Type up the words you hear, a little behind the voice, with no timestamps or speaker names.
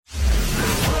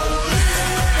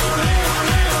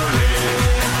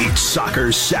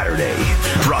Soccer Saturday.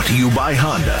 Brought to you by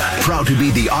Honda. Proud to be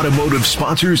the automotive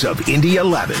sponsors of Indy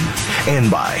 11.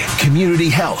 And by Community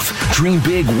Health. Dream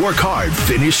big, work hard,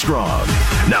 finish strong.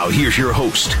 Now here's your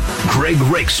host, Greg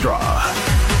Rakestraw.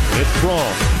 It's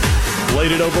Braun.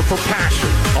 Laid it over for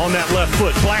Pasher on that left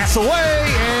foot. Blast away,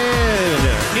 and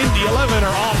Indy 11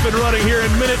 are off and running here in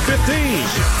minute 15.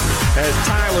 As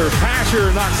Tyler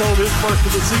Pasher knocks home his first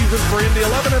of the season for Indy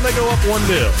 11, and they go up 1-0.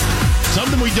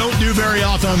 Something we don't do very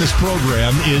often on this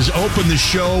program is open the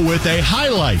show with a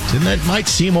highlight, and that might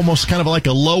seem almost kind of like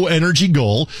a low-energy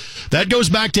goal. That goes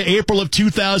back to April of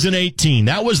 2018.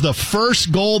 That was the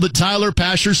first goal that Tyler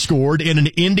Pasher scored in an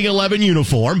Indy 11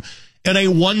 uniform in a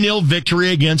 1-0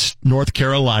 victory against North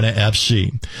Carolina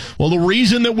FC. Well, the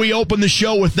reason that we open the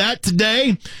show with that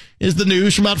today is the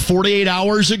news from about 48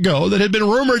 hours ago that had been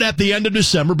rumored at the end of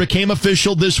December, became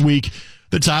official this week,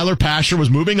 that Tyler Pasher was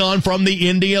moving on from the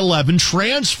Indy 11,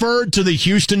 transferred to the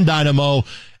Houston Dynamo.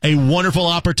 A wonderful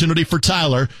opportunity for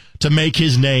Tyler to make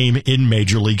his name in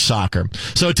Major League Soccer.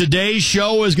 So today's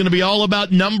show is going to be all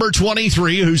about number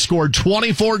 23, who scored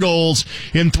 24 goals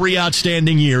in 3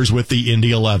 outstanding years with the Indy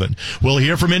 11. We'll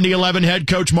hear from Indy 11 head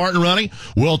coach Martin Running.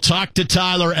 We'll talk to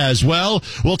Tyler as well.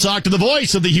 We'll talk to the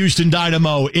voice of the Houston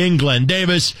Dynamo, Glenn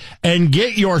Davis, and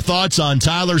get your thoughts on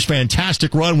Tyler's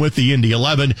fantastic run with the Indy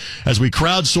 11 as we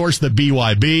crowdsource the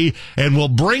BYB, and we'll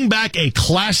bring back a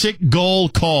classic goal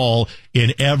call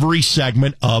in every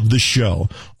segment of the show.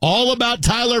 All about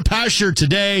Tyler Pasher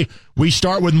today. We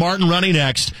start with Martin Running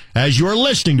next as you're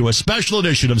listening to a special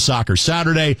edition of Soccer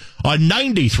Saturday on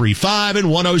 93.5 and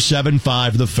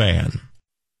 107.5 The Fan.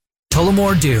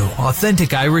 Tullamore Dew,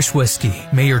 authentic Irish whiskey.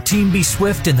 May your team be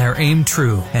swift and their aim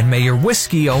true. And may your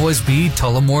whiskey always be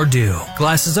Tullamore Dew.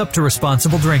 Glasses up to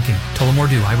responsible drinking. Tullamore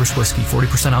Dew, Irish whiskey,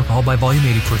 40% alcohol by volume,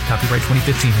 80 proof. Copyright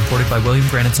 2015. Imported by William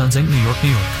Grant & Sons, Inc., New York,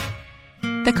 New York.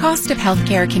 The cost of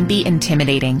healthcare can be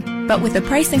intimidating, but with the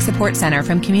Pricing Support Center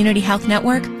from Community Health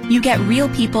Network, you get real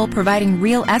people providing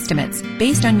real estimates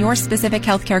based on your specific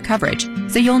healthcare coverage,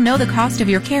 so you'll know the cost of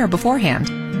your care beforehand.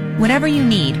 Whatever you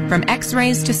need, from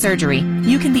x-rays to surgery,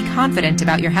 you can be confident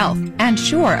about your health and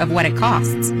sure of what it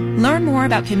costs. Learn more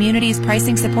about Community's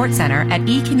Pricing Support Center at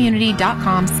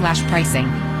ecommunity.com/pricing.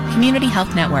 Community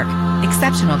Health Network.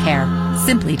 Exceptional care.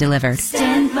 Simply delivered.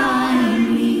 Stand by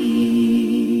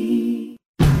me.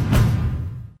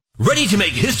 Ready to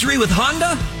make history with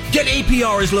Honda? Get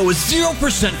APR as low as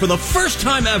 0% for the first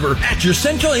time ever at your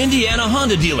Central Indiana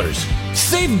Honda dealers.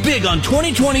 Save big on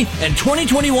 2020 and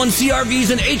 2021 CRVs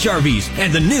and HRVs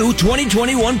and the new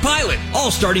 2021 Pilot,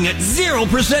 all starting at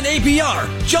 0% APR.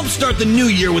 Jumpstart the new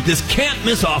year with this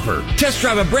can't-miss offer. Test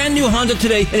drive a brand new Honda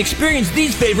today and experience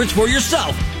these favorites for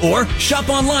yourself. Or shop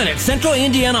online at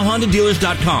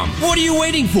CentralIndianaHondaDealers.com. What are you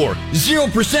waiting for?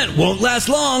 0% won't last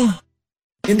long.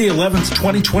 Indy 11's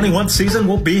 2021 season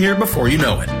will be here before you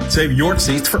know it. Save your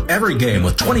seats for every game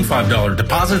with $25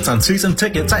 deposits on season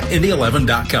tickets at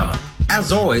Indy11.com.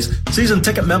 As always, season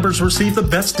ticket members receive the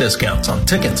best discounts on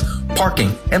tickets,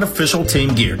 parking, and official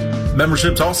team gear.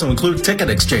 Memberships also include ticket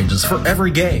exchanges for every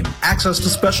game, access to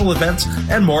special events,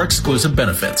 and more exclusive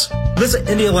benefits. Visit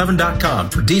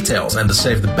Indy11.com for details and to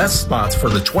save the best spots for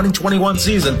the 2021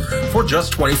 season for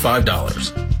just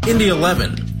 $25. Indy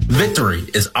 11. Victory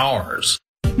is ours.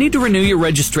 Need to renew your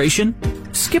registration?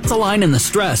 Skip the line and the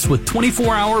stress with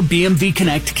 24-hour BMV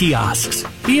Connect kiosks.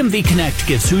 BMV Connect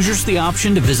gives Hoosiers the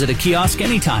option to visit a kiosk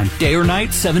anytime, day or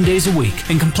night, 7 days a week,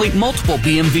 and complete multiple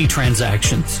BMV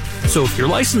transactions. So if your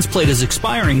license plate is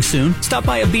expiring soon, stop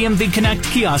by a BMV Connect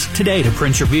kiosk today to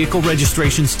print your vehicle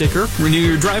registration sticker, renew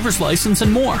your driver's license,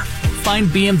 and more. Find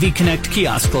BMV Connect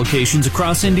kiosk locations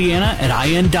across Indiana at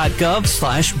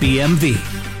in.gov/BMV.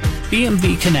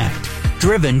 BMV Connect.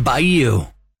 Driven by you.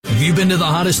 Have you been to the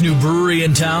hottest new brewery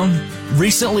in town?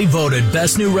 Recently voted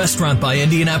Best New Restaurant by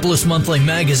Indianapolis Monthly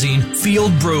Magazine,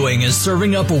 Field Brewing is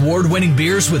serving up award-winning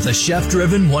beers with a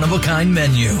chef-driven, one-of-a-kind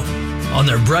menu. On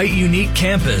their bright, unique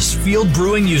campus, Field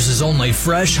Brewing uses only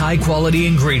fresh, high-quality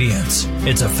ingredients.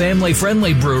 It's a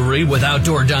family-friendly brewery with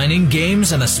outdoor dining,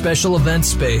 games, and a special event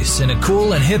space in a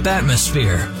cool and hip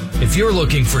atmosphere. If you're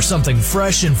looking for something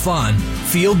fresh and fun,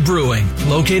 Field Brewing,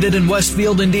 located in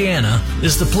Westfield, Indiana,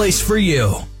 is the place for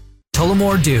you.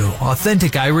 Tullamore Dew,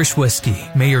 authentic Irish whiskey.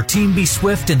 May your team be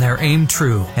swift and their aim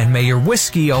true. And may your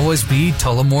whiskey always be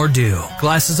Tullamore Dew.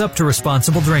 Glasses up to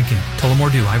responsible drinking.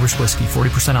 Tullamore Dew, Irish whiskey,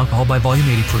 40% alcohol by volume,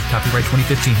 80 proof. Copyright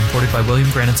 2015. Imported by William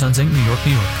Grant & Sons, Inc., New York,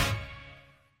 New York.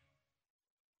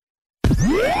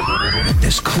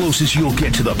 As close as you'll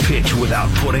get to the pitch without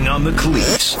putting on the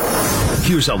cleats.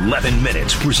 Here's 11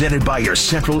 Minutes, presented by your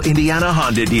Central Indiana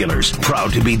Honda dealers,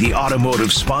 proud to be the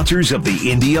automotive sponsors of the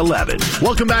Indy 11.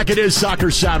 Welcome back. It is Soccer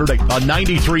Saturday on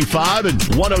 93.5 and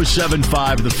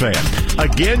 107.5 The Fan.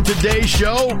 Again, today's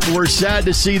show, we're sad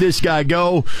to see this guy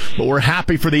go, but we're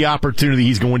happy for the opportunity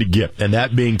he's going to get, and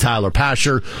that being Tyler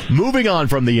Pasher, moving on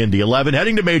from the Indy 11,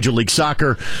 heading to Major League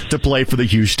Soccer to play for the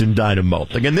Houston Dynamo.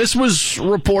 Again, this was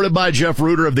reported by Jeff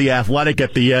Ruder of The Athletic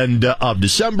at the end of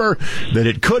December that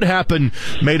it could happen,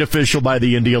 made official by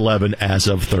the Indy 11 as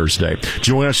of Thursday.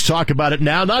 Join us to talk about it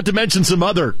now, not to mention some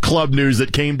other club news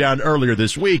that came down earlier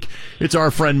this week. It's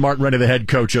our friend Martin Rennie, the head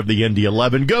coach of the Indy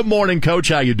 11. Good morning, Coach.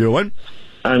 How you doing?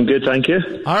 I'm good, thank you.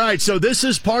 All right, so this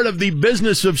is part of the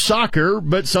business of soccer,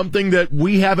 but something that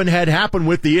we haven't had happen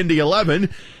with the Indy 11,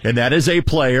 and that is a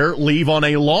player leave on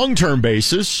a long-term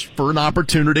basis for an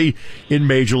opportunity in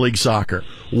Major League Soccer.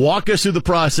 Walk us through the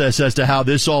process as to how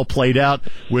this all played out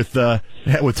with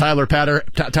Tyler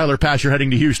Pasher heading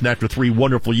to Houston after 3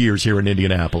 wonderful years here in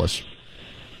Indianapolis.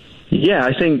 Yeah,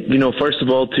 I think, first of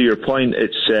all, to your point,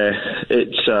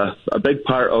 it's a big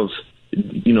part of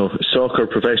soccer,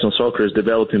 professional soccer, is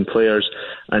developing players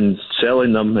and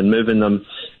selling them and moving them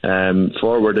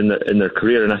forward in their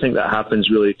career. And I think that happens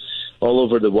really all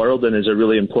over the world and is a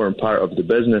really important part of the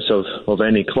business of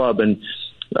any club. And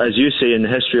as you say, in the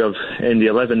history of Indy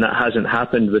 11, that hasn't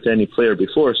happened with any player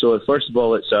before. So first of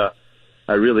all, it's a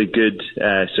really good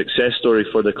success story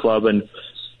for the club. And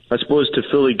I suppose to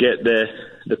fully get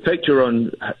the picture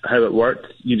on how it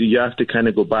worked, you have to kind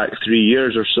of go back 3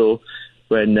 years or so,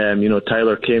 when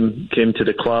Tyler came to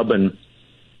the club, and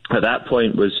at that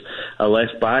point was a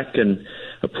left back and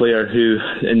a player who,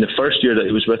 in the first year that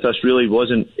he was with us, really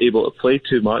wasn't able to play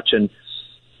too much. And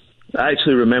I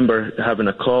actually remember having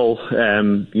a call,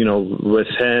 with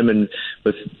him and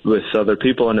with other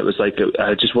people, and it was like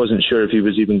I just wasn't sure if he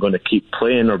was even going to keep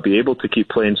playing or be able to keep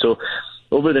playing. So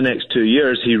over the next 2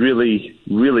 years, he really,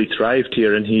 really thrived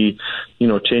here, and he,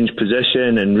 changed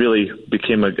position and really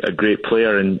became a great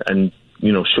player and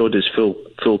showed his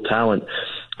full talent.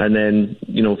 And then,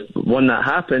 when that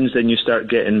happens, then you start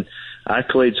getting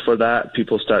accolades for that.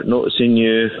 People start noticing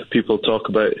you. People talk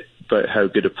about how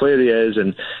good a player he is,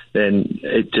 and then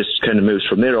it just kind of moves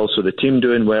from there. Also, the team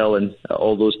doing well and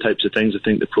all those types of things. I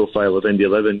think the profile of Indy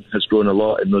 11 has grown a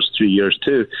lot in those 3 years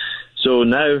too. So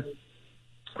now,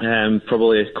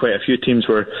 probably quite a few teams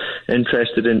were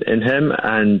interested in him,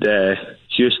 and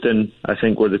Houston, I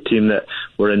think, were the team that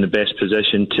were in the best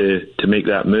position to make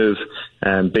that move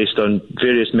based on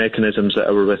various mechanisms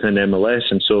that were within MLS.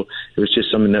 And so it was just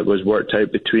something that was worked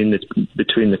out between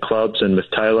the clubs and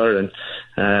with Tyler. And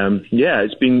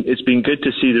it's been good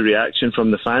to see the reaction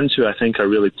from the fans, who I think are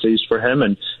really pleased for him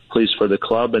and pleased for the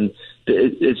club. And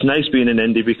it's nice being in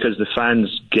Indy because the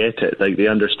fans get it. Like, they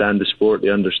understand the sport, they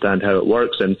understand how it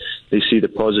works, and they see the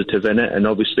positive in it. And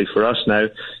obviously for us now,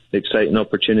 the exciting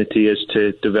opportunity is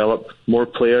to develop more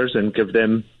players and give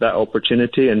them that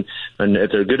opportunity. And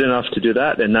if they're good enough to do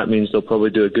that, then that means they'll probably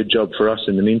do a good job for us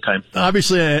in the meantime.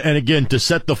 Obviously, and again, to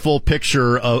set the full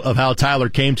picture of how Tyler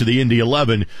came to the Indy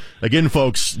 11, again,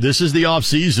 folks, this is the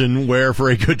offseason where, for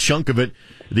a good chunk of it,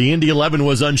 the Indy 11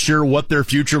 was unsure what their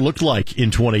future looked like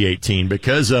in 2018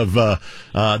 because of the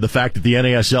fact that the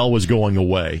NASL was going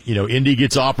away. Indy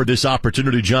gets offered this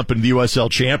opportunity to jump into the USL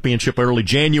Championship early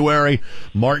January.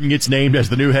 Martin gets named as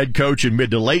the new head coach in mid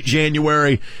to late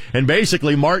January. And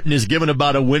basically, Martin is given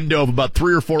about a window of about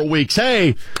 3 or 4 weeks.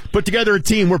 Hey, put together a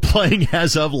team. We're playing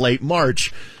as of late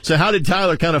March. So how did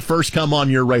Tyler kind of first come on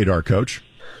your radar, Coach?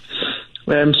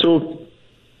 So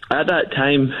at that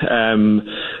time,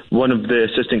 one of the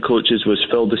assistant coaches was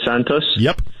Phil DeSantos.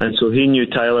 Yep. And so he knew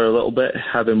Tyler a little bit,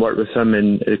 having worked with him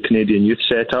in the Canadian youth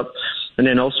setup. And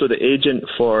then also the agent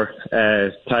for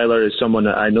Tyler is someone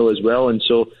that I know as well. And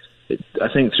so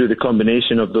I think through the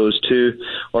combination of those two,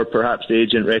 or perhaps the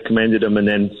agent recommended him and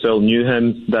then Phil knew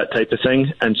him, that type of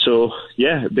thing. And so,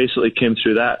 it basically came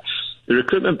through that. The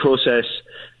recruitment process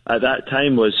at that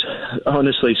time was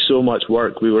honestly so much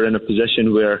work. We were in a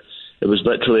position where it was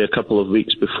literally a couple of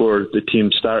weeks before the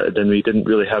team started, and we didn't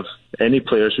really have any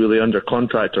players really under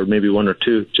contract, or maybe 1 or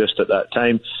 2 just at that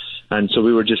time. And so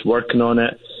we were just working on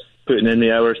it, putting in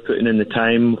the hours, putting in the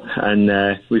time,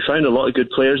 and we found a lot of good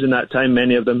players in that time,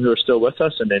 many of them who are still with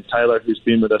us, and then Tyler, who's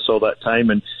been with us all that time,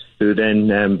 and who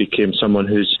then became someone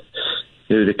who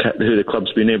the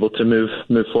club's been able to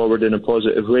move forward in a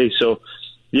positive way. So,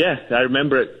 I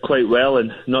remember it quite well,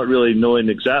 and not really knowing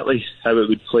exactly how it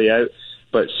would play out,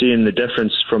 but seeing the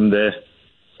difference from the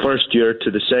first year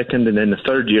to the second and then the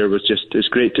third year was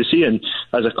great to see. And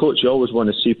as a coach, you always want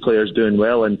to see players doing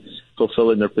well, and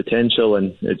fulfilling their potential,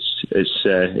 and it's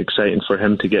exciting for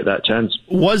him to get that chance.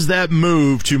 Was that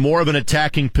move to more of an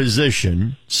attacking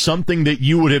position something that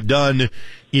you would have done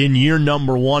in year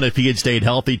number one if he had stayed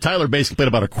healthy? Tyler basically played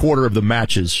about a quarter of the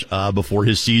matches before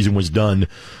his season was done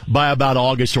by about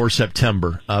August or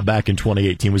September back in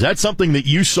 2018. Was that something that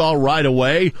you saw right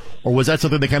away, or was that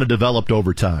something that kind of developed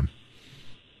over time?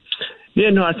 Yeah,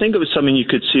 no, I think it was something you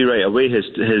could see right away.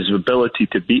 His ability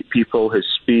to beat people, his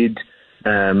speed,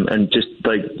 and just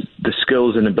like the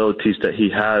skills and abilities that he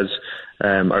has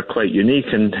are quite unique.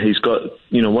 And he's got,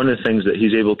 one of the things that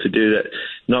he's able to do that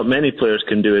not many players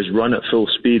can do is run at full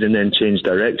speed and then change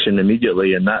direction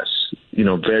immediately. And that's,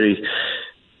 very,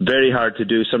 very hard to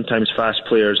do. Sometimes fast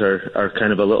players are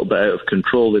kind of a little bit out of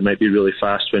control. They might be really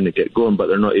fast when they get going, but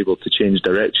they're not able to change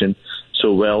direction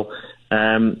so well.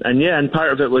 And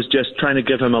part of it was just trying to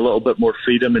give him a little bit more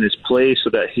freedom in his play so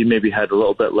that he maybe had a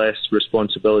little bit less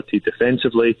responsibility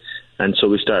defensively. And so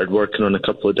we started working on a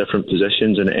couple of different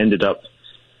positions, and it ended up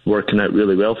working out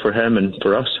really well for him and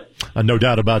for us. No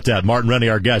doubt about that. Martin Rennie,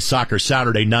 our guest, Soccer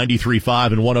Saturday, 93.5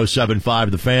 and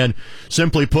 107.5 The Fan.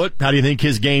 Simply put, how do you think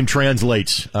his game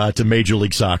translates to Major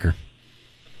League Soccer?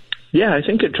 Yeah, I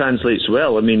think it translates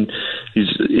well. I mean,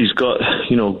 he's got,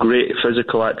 great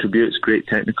physical attributes, great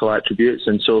technical attributes,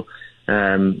 and so,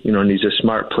 and he's a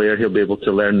smart player. He'll be able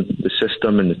to learn the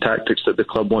system and the tactics that the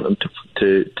club want him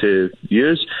to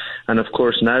use. And of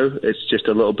course now it's just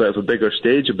a little bit of a bigger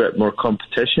stage, a bit more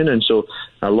competition, and so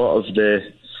a lot of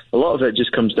it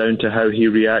just comes down to how he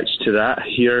reacts to that.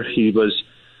 Here he was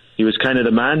kind of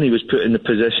the man. He was put in the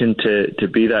position to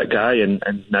be that guy, and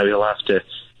now he'll have to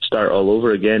start all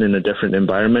over again in a different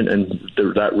environment, and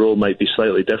that role might be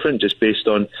slightly different just based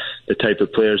on the type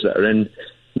of players that are in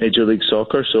Major League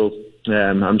Soccer. So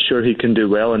I'm sure he can do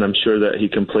well, and I'm sure that he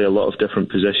can play a lot of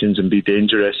different positions and be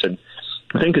dangerous. And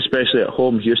I think especially at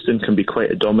home, Houston can be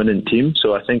quite a dominant team.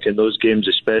 So I think in those games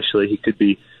especially, he could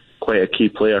be quite a key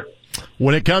player.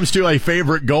 When it comes to a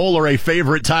favorite goal or a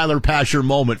favorite Tyler Pasher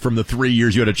moment from the 3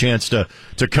 years you had a chance to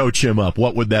coach him up,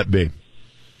 what would that be?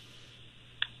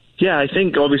 Yeah, I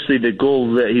think obviously the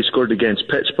goal that he scored against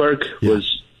Pittsburgh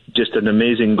was just an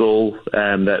amazing goal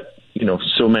that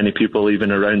so many people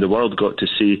even around the world got to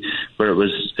see, where it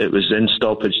was in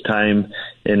stoppage time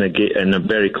in a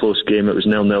very close game. It was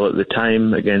 0-0 at the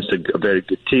time against a very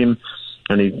good team,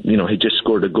 and he just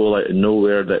scored a goal out of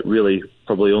nowhere that really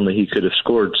probably only he could have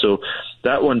scored. So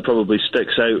that one probably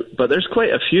sticks out. But there's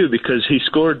quite a few because he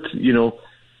scored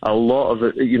a lot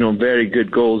of very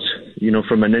good goals,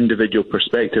 from an individual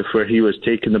perspective, where he was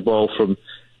taking the ball from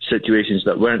situations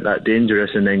that weren't that dangerous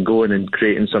and then going and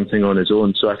creating something on his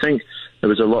own. So I think there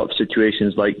was a lot of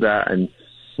situations like that, and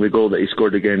the goal that he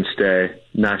scored against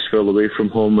Nashville away from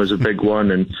home was a big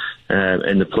one, and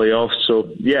in the playoffs. So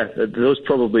yeah, those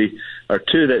probably are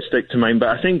two that stick to mind.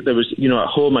 But I think there was, at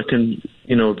home I can,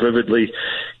 vividly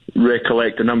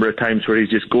recollect a number of times where he's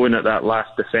just going at that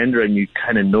last defender, and you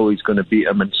kind of know he's going to beat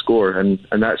him and score, and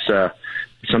that's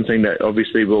something that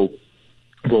obviously we'll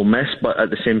miss, but at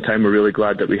the same time we're really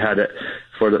glad that we had it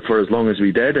for as long as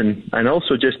we did, and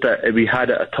also just that we had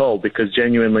it at all, because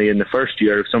genuinely in the first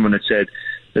year, if someone had said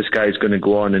this guy's going to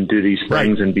go on and do these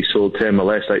things and be sold to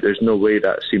MLS, there's no way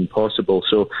that seemed possible.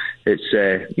 So it's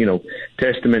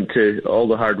testament to all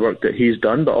the hard work that he's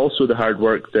done, but also the hard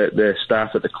work that the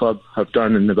staff at the club have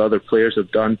done and the other players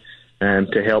have done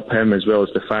to help him, as well as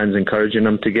the fans encouraging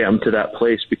him to get him to that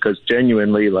place. Because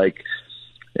genuinely,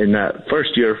 in that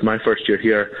first year, my first year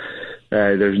here,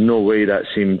 there's no way that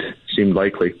seemed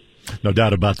likely. No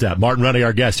doubt about that. Martin Rennie,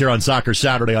 our guest here on Soccer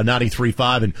Saturday on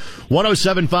 93.5 and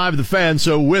 107.5 The Fan.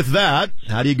 So with that,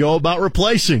 how do you go about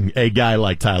replacing a guy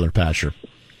like Tyler Pasher?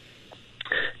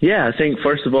 Yeah, I think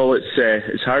first of all,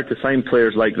 it's hard to find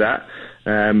players like that.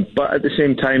 But at the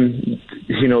same time,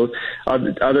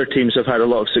 other teams have had a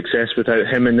lot of success without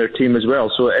him in their team as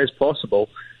well. So it is possible.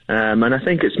 And I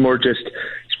think it's more just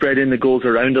spreading the goals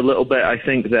around a little bit. I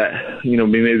think that, we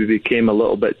maybe became a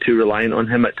little bit too reliant on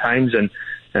him at times, and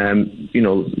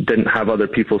didn't have other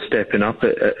people stepping up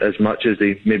as much as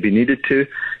they maybe needed to.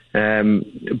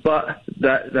 But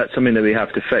that's something that we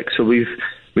have to fix. So we've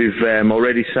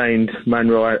already signed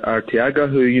Manuel Arteaga,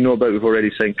 who you know about. We've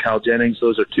already signed Cal Jennings.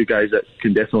 Those are two guys that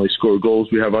can definitely score goals.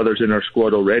 We have others in our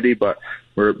squad already, but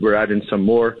we're adding some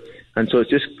more. And so it's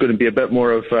just going to be a bit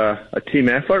more of a team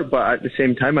effort. But at the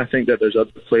same time, I think that there's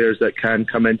other players that can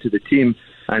come into the team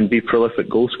and be prolific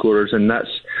goal scorers, and that's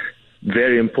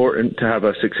very important to have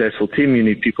a successful team. You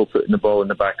need people putting the ball in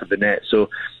the back of the net. So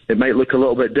it might look a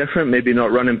little bit different, maybe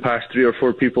not running past 3 or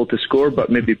 4 people to score,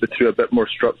 but maybe through a bit more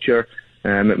structure.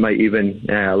 It might even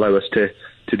allow us to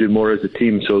do more as a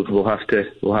team. So we'll have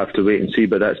to wait and see,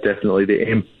 but that's definitely the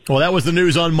aim. Well, that was the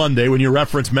news on Monday when you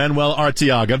referenced Manuel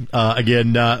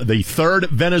Arteaga, the third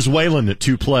Venezuelan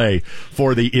to play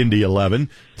for the Indy 11.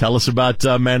 Tell us about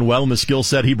Manuel and the skill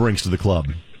set he brings to the club.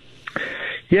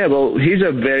 Yeah, well, he's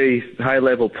a very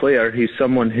high-level player. He's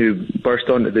someone who burst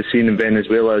onto the scene in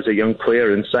Venezuela as a young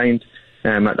player and signed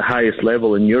at the highest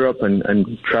level in Europe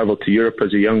and travelled to Europe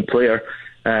as a young player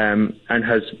and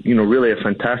has, really a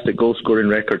fantastic goal-scoring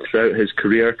record throughout his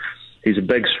career. He's a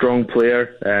big, strong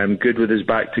player, good with his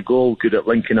back to goal, good at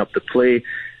linking up the play,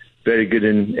 very good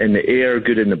in the air,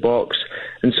 good in the box.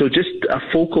 And so just a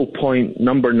focal point,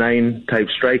 number 9 type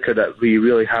striker that we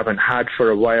really haven't had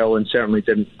for a while and certainly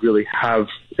didn't really have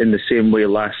in the same way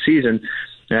last season.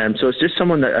 So it's just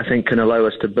someone that I think can allow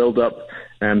us to build up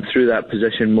through that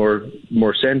position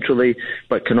more centrally,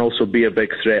 but can also be a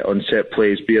big threat on set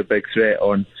plays, be a big threat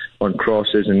on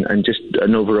crosses, and just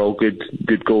an overall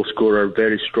good goal scorer,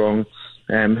 very strong,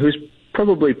 who's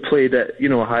probably played at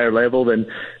a higher level than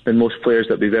most players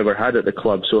that we've ever had at the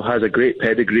club. So has a great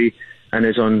pedigree and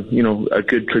is on a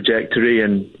good trajectory,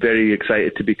 and very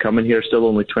excited to be coming here. Still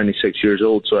only 26 years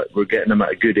old, so we're getting him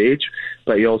at a good age,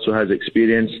 but he also has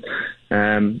experience.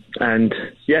 And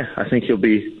yeah, I think he'll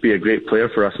be a great player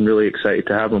for us. I'm really excited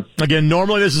to have him. Again,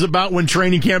 normally this is about when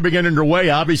training camp begin underway.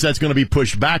 Obviously, that's going to be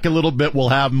pushed back a little bit. We'll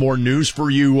have more news for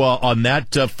you on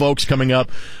that, folks, coming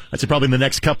up. I'd say probably in the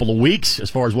next couple of weeks as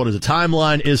far as what is the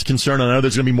timeline is concerned. I know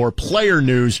there's going to be more player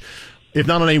news, if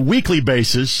not on a weekly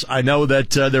basis. I know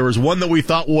that there was one that we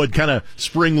thought would kind of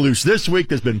spring loose this week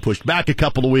that's been pushed back a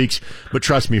couple of weeks. But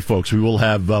trust me, folks, we will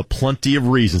have plenty of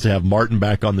reasons to have Martin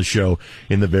back on the show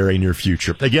in the very near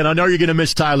future. Again, I know you're going to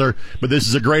miss Tyler, but this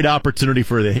is a great opportunity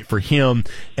for him.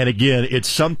 And again, it's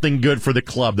something good for the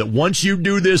club that once you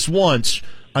do this once,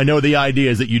 I know the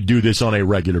idea is that you do this on a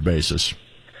regular basis.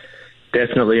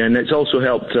 Definitely, and it's also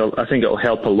helped. I think it'll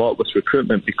help a lot with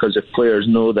recruitment, because if players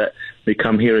know that they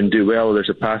come here and do well, there's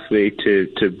a pathway to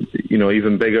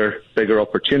even bigger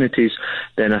opportunities.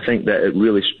 Then I think that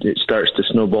it starts to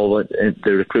snowball in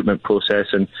the recruitment process,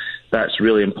 and that's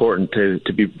really important to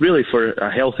be really for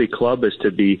a healthy club, is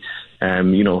to be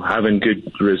having good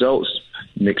results.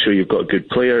 Make sure you've got good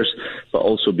players, but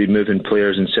also be moving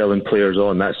players and selling players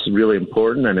on. That's really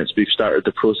important, and we've started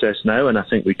the process now, and I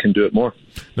think we can do it more.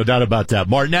 No doubt about that.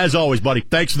 Martin, as always, buddy,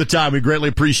 thanks for the time. We greatly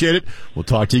appreciate it. We'll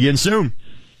talk to you again soon.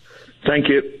 Thank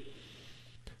you.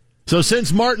 So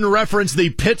since Martin referenced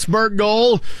the Pittsburgh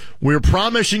goal, we're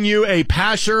promising you a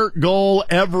Pasher goal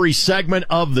every segment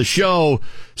of the show.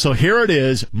 So here it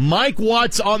is. Mike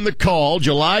Watts on the call,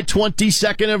 July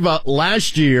 22nd of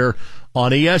last year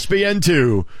on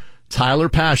ESPN2. Tyler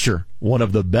Pasher, one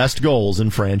of the best goals in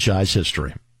franchise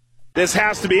history. This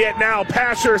has to be it now.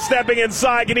 Pasher stepping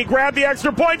inside. Can he grab the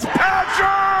extra points? Pasher!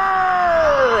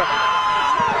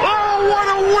 Oh, what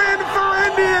a win for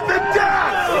Indy at the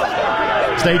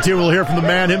death! Stay tuned. We'll hear from the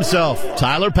man himself,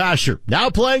 Tyler Pasher, now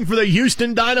playing for the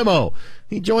Houston Dynamo.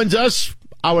 He joins us,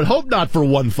 I would hope not for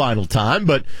one final time,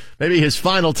 but maybe his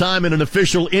final time in an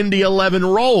official Indy 11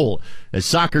 role as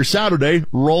Soccer Saturday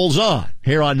rolls on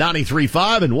here on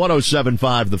 93.5 and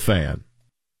 107.5 The Fan.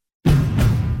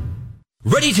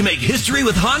 Ready to make history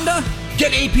with Honda?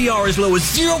 Get APR as low as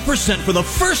 0% for the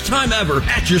first time ever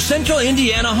at your Central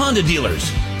Indiana Honda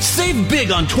dealers. Save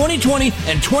big on 2020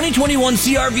 and 2021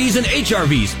 CRVs and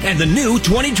HRVs and the new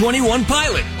 2021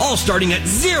 Pilot, all starting at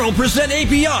 0%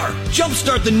 APR.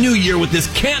 Jumpstart the new year with this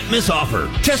can't-miss offer.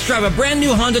 Test drive a brand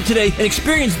new Honda today and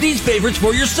experience these favorites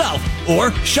for yourself.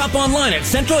 Or shop online at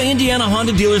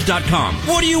CentralIndianaHondaDealers.com.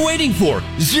 What are you waiting for?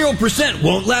 0%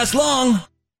 won't last long.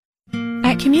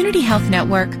 At Community Health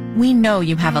Network, we know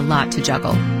you have a lot to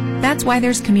juggle. That's why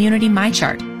there's Community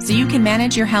MyChart, so you can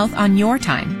manage your health on your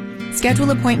time.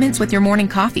 Schedule appointments with your morning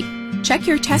coffee. Check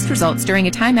your test results during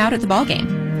a timeout at the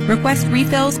ballgame. Request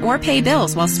refills or pay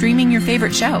bills while streaming your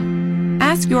favorite show.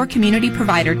 Ask your community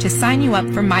provider to sign you up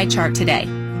for MyChart today.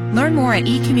 Learn more at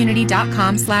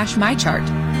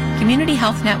eCommunity.com/MyChart. Community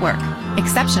Health Network.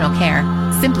 Exceptional care,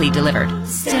 simply delivered.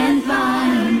 Stand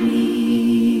by me.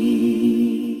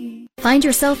 Find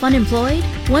yourself unemployed?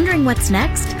 Wondering what's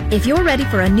next? If you're ready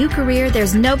for a new career,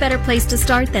 there's no better place to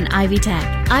start than Ivy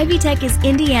Tech. Ivy Tech is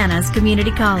Indiana's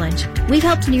community college. We've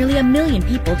helped nearly 1 million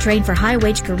people train for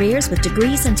high-wage careers with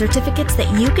degrees and certificates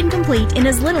that you can complete in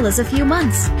as little as a few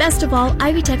months. Best of all,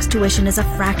 Ivy Tech's tuition is a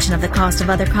fraction of the cost of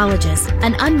other colleges,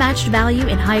 an unmatched value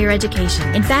in higher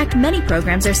education. In fact, many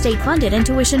programs are state-funded and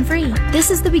tuition-free.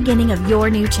 This is the beginning of your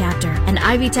new chapter, and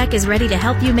Ivy Tech is ready to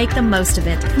help you make the most of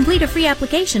it. Complete a free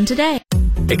application today.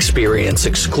 Experience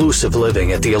exclusive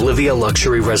living at the Olivia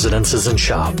Luxury Residences and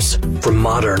Shops. From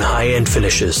modern high-end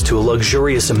finishes to a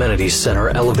luxurious amenities center,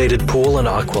 elevated pool, and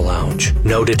aqua lounge,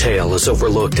 no detail is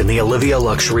overlooked in the Olivia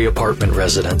Luxury Apartment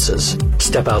Residences.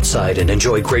 Step outside and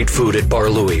enjoy great food at Bar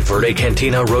Louie, Verde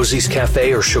Cantina, Rosie's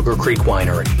Cafe, or Sugar Creek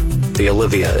Winery. The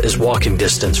Olivia is walking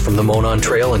distance from the Monon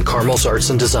Trail and Carmel's Arts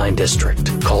and Design District.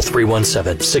 Call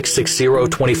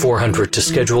 317-660-2400 to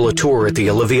schedule a tour at the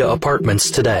Olivia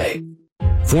Apartments today.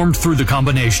 Formed through the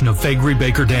combination of Faegre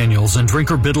Baker Daniels and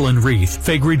Drinker Biddle and Reith,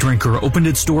 Faegre Drinker opened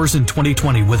its doors in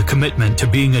 2020 with a commitment to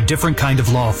being a different kind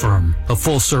of law firm. A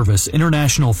full-service,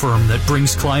 international firm that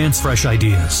brings clients fresh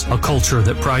ideas. A culture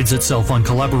that prides itself on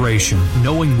collaboration,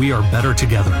 knowing we are better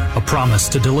together. A promise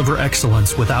to deliver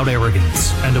excellence without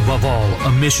arrogance. And above all,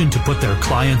 a mission to put their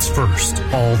clients first,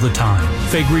 all the time.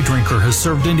 Faegre Drinker has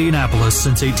served Indianapolis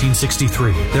since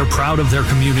 1863. They're proud of their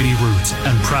community roots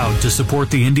and proud to support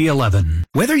the Indy 11.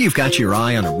 Whether you've got your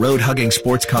eye on a road-hugging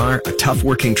sports car, a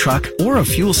tough-working truck, or a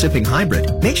fuel-sipping hybrid,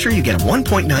 make sure you get a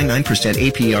 1.99%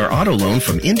 APR auto loan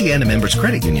from Indiana Members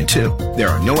Credit Union, too. There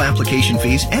are no application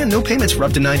fees and no payments for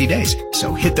up to 90 days.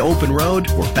 So hit the open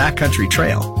road or backcountry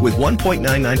trail with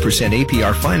 1.99%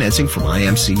 APR financing from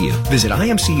IMCU. Visit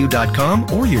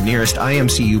imcu.com or your nearest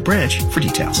IMCU branch for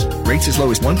details. Rates as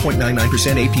low as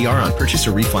 1.99% APR on purchase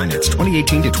or refinance.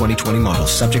 2018 to 2020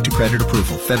 models. Subject to credit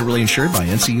approval. Federally insured by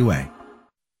NCUA.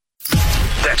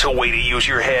 That's a way to use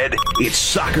your head. It's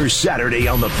Soccer Saturday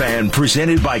on The Fan,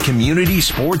 presented by Community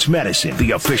Sports Medicine,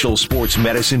 the official sports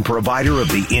medicine provider of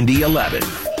the Indy 11.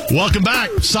 Welcome back.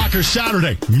 Soccer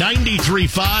Saturday,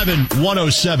 93.5 and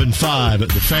 107.5 at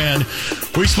The Fan.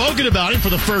 We've spoken about him for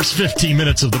the first 15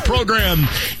 minutes of the program.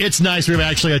 It's nice we've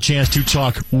actually had a chance to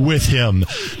talk with him.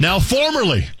 Now,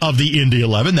 formerly of the Indy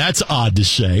 11, that's odd to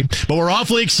say, but we're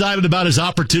awfully excited about his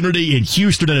opportunity in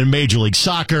Houston and in Major League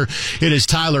Soccer. It is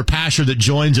Tyler Pasher that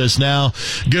joins us now.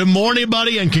 Good morning,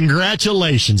 buddy, and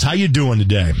congratulations. How you doing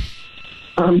today?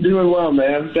 I'm doing well,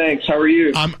 man. Thanks. How are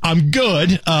you? I'm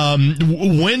good.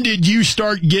 When did you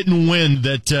start getting wind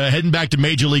that heading back to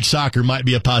Major League Soccer might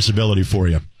be a possibility for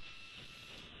you?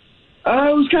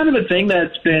 It was kind of a thing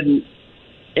that's been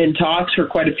in talks for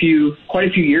quite a few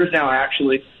years now.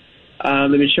 Actually,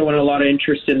 they've been showing a lot of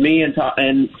interest in me, and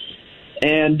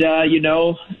you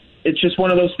know, it's just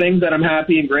one of those things that I'm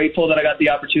happy and grateful that I got the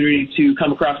opportunity to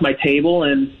come across my table,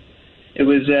 and it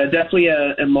was definitely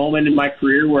a moment in my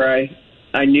career where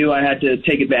I knew I had to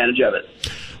take advantage of it.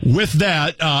 With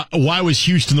that, why was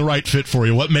Houston the right fit for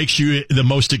you? What makes you the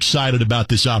most excited about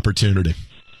this opportunity?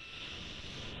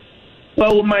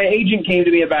 Well, my agent came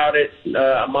to me about it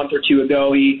a month or two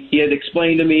ago. He had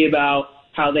explained to me about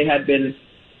how they had been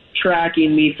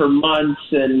tracking me for months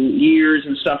and years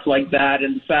and stuff like that,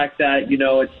 and the fact that, you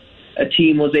know, a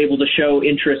team was able to show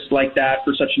interest like that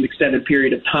for such an extended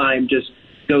period of time just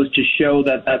goes to show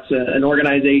that that's an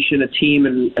organization, a team,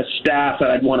 and a staff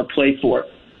that I'd want to play for.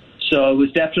 So it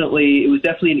was definitely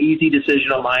an easy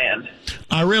decision on my end.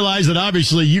 I realize that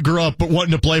obviously you grew up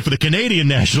wanting to play for the Canadian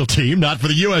national team, not for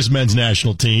the U.S. men's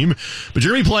national team, but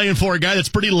you're going to be playing for a guy that's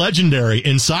pretty legendary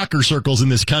in soccer circles in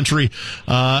this country.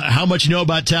 How much you know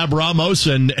about Tab Ramos,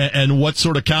 and what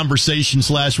sort of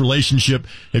conversation/relationship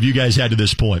have you guys had to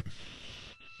this point?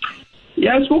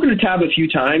 Yeah, I've spoken to Tab a few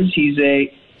times. He's a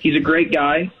great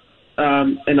guy,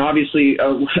 and obviously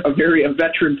a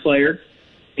veteran player.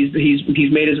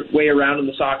 He's made his way around in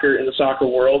the soccer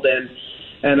world,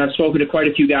 and I've spoken to quite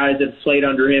a few guys that played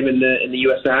under him in the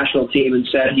U.S. national team and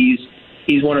said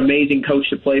he's one amazing coach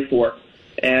to play for,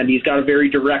 and he's got a very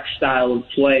direct style of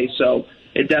play. So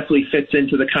it definitely fits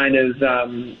into the kind of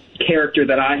character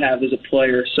that I have as a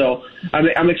player. So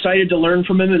I'm excited to learn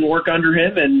from him and work under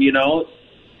him, and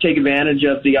take advantage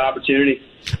of the opportunity.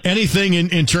 Anything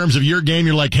in terms of your game,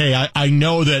 you're like, hey, I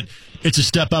know that it's a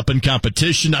step up in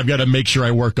competition. I've got to make sure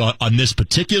I work on this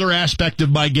particular aspect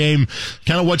of my game.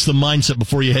 Kind of what's the mindset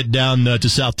before you head down to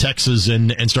South Texas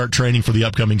and start training for the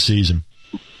upcoming season?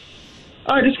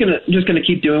 I'm just gonna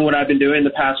keep doing what I've been doing the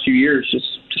past few years. Just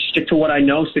stick to what I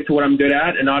know, stick to what I'm good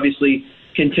at, and obviously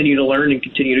continue to learn and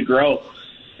continue to grow.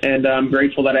 And I'm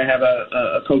grateful that I have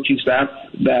a coaching staff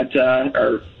that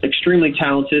are extremely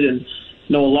talented and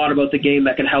know a lot about the game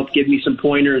that can help give me some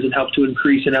pointers and help to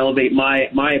increase and elevate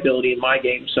my ability in my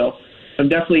game. So I'm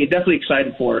definitely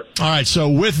excited for it. All right, so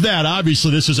with that,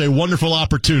 obviously this is a wonderful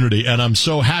opportunity, and I'm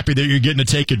so happy that you're getting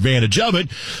to take advantage of it.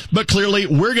 But clearly,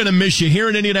 we're going to miss you here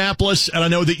in Indianapolis, and I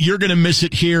know that you're going to miss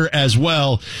it here as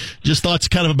well. Just thoughts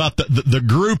kind of about the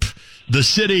group, the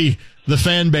city, the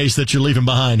fan base that you're leaving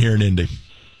behind here in Indy.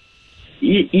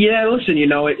 Yeah, listen,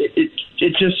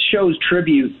 it just shows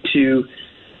tribute to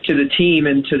the team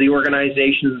and to the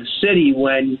organization of the city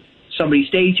when somebody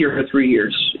stays here for 3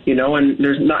 years, you know, and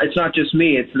it's not just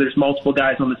me. There's multiple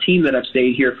guys on the team that have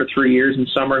stayed here for 3 years, and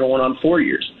some are going on 4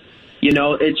 years. You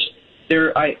know,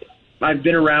 I've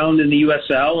been around in the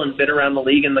USL and been around the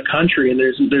league and the country, and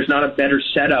there's not a better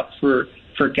setup for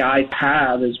guys to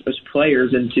have as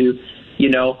players and to, you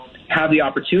know, have the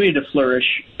opportunity to flourish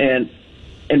and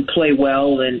play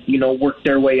well and, you know, work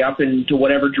their way up into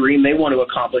whatever dream they want to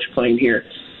accomplish playing here.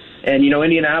 And, you know,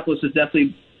 Indianapolis has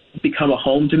definitely become a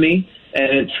home to me,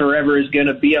 and it forever is going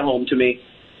to be a home to me.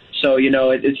 So, you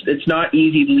know, it's not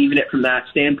easy leaving it from that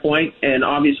standpoint. And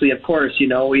obviously, of course, you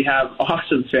know, we have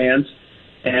awesome fans,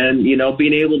 and, you know,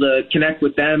 being able to connect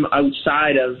with them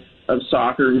outside of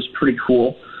soccer is pretty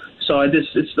cool. So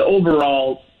it's the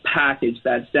overall package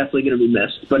that's definitely going to be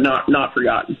missed, but not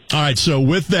forgotten. All right, so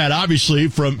with that, obviously,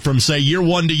 from say year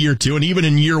one to year two, and even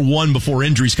in year one before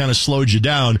injuries kind of slowed you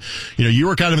down, you know, you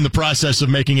were kind of in the process of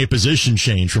making a position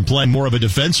change from playing more of a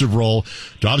defensive role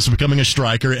to obviously becoming a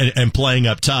striker and playing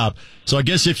up top. So I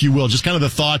guess, if you will, just kind of the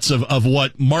thoughts of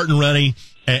what Martin Rennie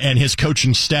and his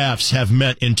coaching staffs have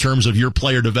meant in terms of your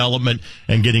player development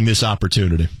and getting this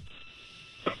opportunity.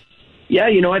 Yeah,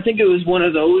 you know, I think it was one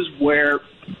of those where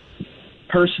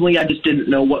personally I just didn't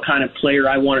know what kind of player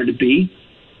I wanted to be,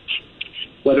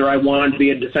 whether I wanted to be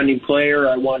a defending player or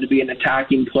I wanted to be an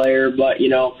attacking player. But, you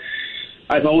know,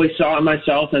 I've always saw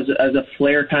myself as a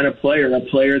flair kind of player, a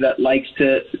player that likes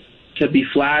to be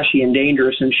flashy and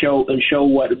dangerous and show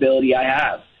what ability I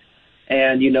have.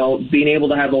 And, you know, being able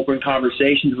to have open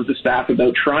conversations with the staff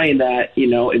about trying that, you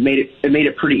know, it made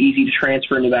it pretty easy to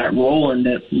transfer into that role and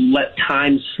to let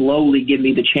time slowly give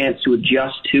me the chance to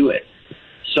adjust to it.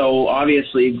 So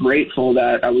obviously grateful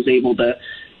that I was able to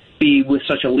be with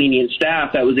such a lenient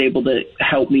staff that was able to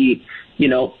help me, you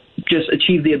know, just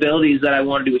achieve the abilities that I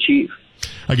wanted to achieve.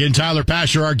 Again, Tyler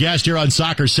Pasher, our guest here on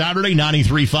Soccer Saturday,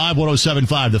 93.5,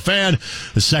 107.5 The Fan,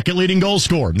 the second leading goal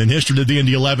scorer in history of the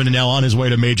Indy 11, and now on his way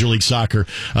to Major League Soccer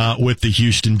with the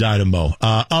Houston Dynamo.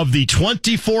 Of the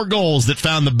 24 goals that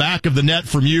found the back of the net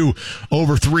from you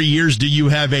over 3 years, do you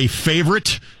have a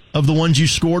favorite of the ones you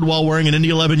scored while wearing an Indy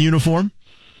 11 uniform?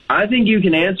 I think you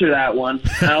can answer that one.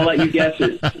 I'll let you guess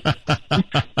it.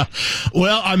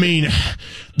 Well, I mean,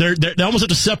 they almost have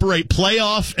to separate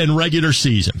playoff and regular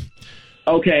season.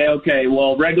 Okay.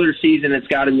 Well, regular season, it's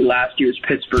got to be last year's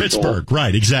Pittsburgh goal.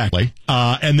 Right, exactly.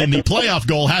 And then the playoff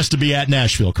goal has to be at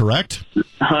Nashville, correct?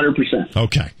 100%.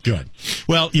 Okay, good.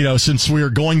 Well, you know, since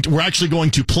we're actually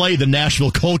going to play the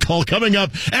Nashville cold call coming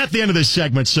up at the end of this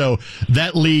segment, so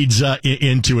that leads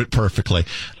into it perfectly.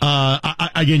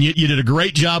 Again, you did a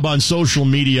great job on social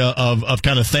media of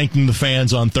kind of thanking the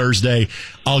fans on Thursday.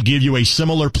 I'll give you a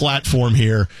similar platform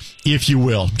here, if you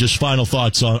will. Just final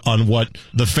thoughts on what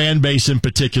the fan base in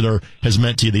particular has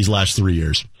meant to you these last 3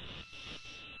 years.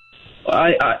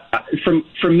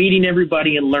 From meeting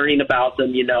everybody and learning about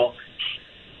them, you know,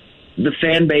 the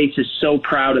fan base is so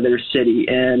proud of their city,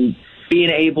 and being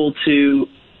able to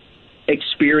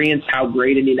experience how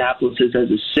great Indianapolis is as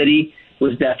a city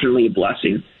was definitely a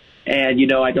blessing. And, you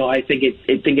know, I think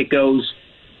it goes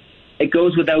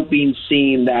without being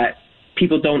seen that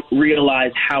people don't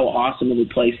realize how awesome of a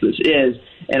place this is.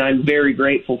 And I'm very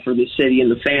grateful for the city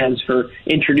and the fans for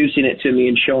introducing it to me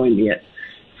and showing me it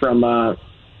from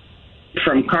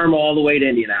Carmel all the way to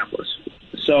Indianapolis.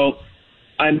 So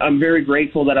I'm very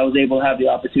grateful that I was able to have the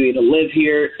opportunity to live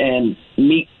here and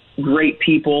meet great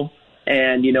people,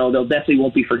 and, you know, they'll definitely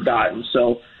won't be forgotten.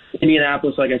 So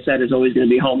Indianapolis, like I said, is always going to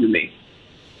be home to me.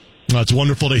 Well, it's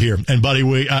wonderful to hear. And, buddy,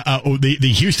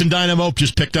 the Houston Dynamo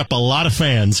just picked up a lot of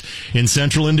fans in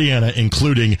central Indiana,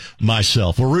 including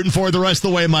myself. We're rooting for you the rest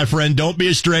of the way, my friend. Don't be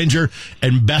a stranger,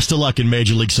 and best of luck in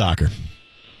Major League Soccer.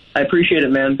 I appreciate it,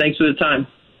 man. Thanks for the time.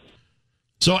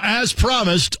 So, as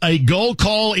promised, a goal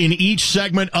call in each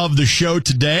segment of the show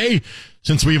today.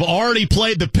 Since we've already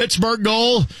played the Pittsburgh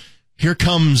goal, here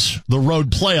comes the road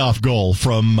playoff goal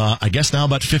from, I guess now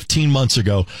about 15 months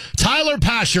ago. Tyler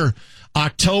Pasher,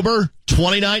 October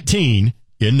 2019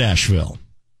 in Nashville.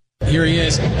 Here he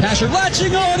is. Pasher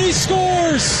latching on. He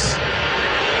scores.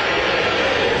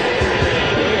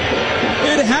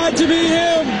 It had to be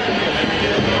him.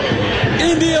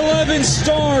 Indy 11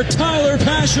 star Tyler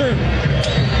Pasher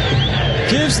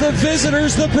gives the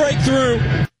visitors the breakthrough.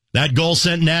 That goal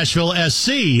sent Nashville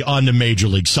SC on to Major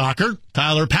League Soccer.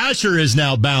 Tyler Pasher is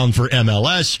now bound for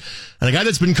MLS, and a guy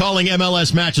that's been calling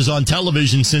MLS matches on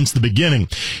television since the beginning.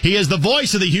 He is the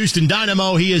voice of the Houston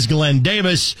Dynamo. He is Glenn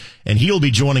Davis, and he'll be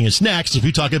joining us next as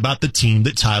we talk about the team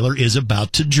that Tyler is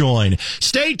about to join.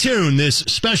 Stay tuned. This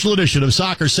special edition of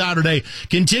Soccer Saturday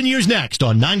continues next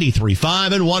on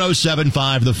 93.5 and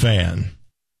 107.5 The Fan.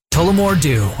 Tullamore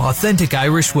Dew, authentic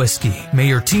Irish whiskey. May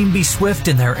your team be swift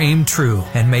and their aim true.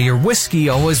 And may your whiskey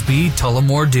always be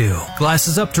Tullamore Dew.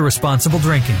 Glasses up to responsible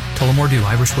drinking. Tullamore Dew,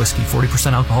 Irish whiskey,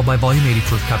 40% alcohol by volume, 80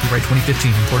 proof. Copyright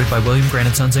 2015, imported by William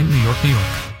Grant & Sons, Inc., New York, New York.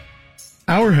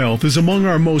 Our health is among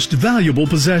our most valuable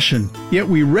possession, yet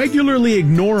we regularly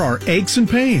ignore our aches and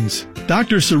pains.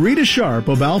 Dr. Sarita Sharp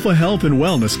of Alpha Health and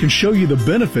Wellness can show you the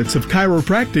benefits of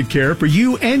chiropractic care for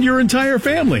you and your entire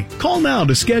family. Call now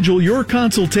to schedule your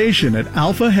consultation at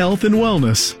Alpha Health and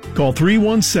Wellness. Call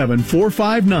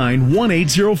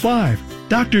 317-459-1805.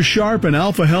 Dr. Sharp and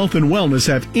Alpha Health and Wellness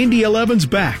have Indy 11's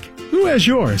back. Who has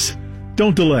yours?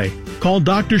 Don't delay. Call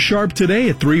Dr. Sharp today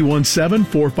at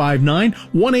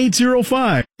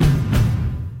 317-459-1805.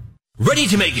 Ready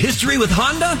to make history with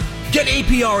Honda? Get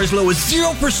APR as low as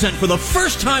 0% for the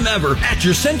first time ever at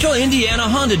your Central Indiana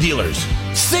Honda dealers.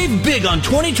 Save big on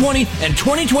 2020 and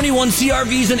 2021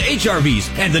 CRVs and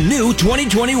HRVs and the new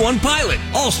 2021 Pilot,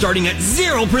 all starting at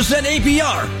 0%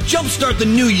 APR. Jumpstart the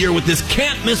new year with this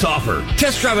can't-miss offer.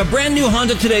 Test drive a brand new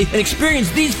Honda today and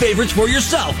experience these favorites for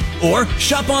yourself. Or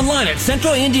shop online at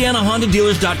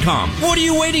CentralIndianaHondaDealers.com. What are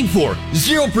you waiting for?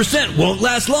 0% won't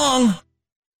last long.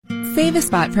 Save a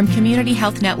Spot from Community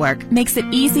Health Network makes it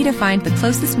easy to find the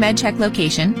closest MedCheck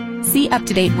location, see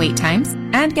up-to-date wait times,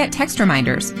 and get text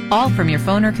reminders, all from your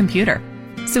phone or computer.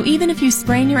 So even if you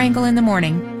sprain your ankle in the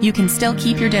morning, you can still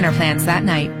keep your dinner plans that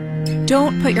night.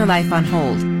 Don't put your life on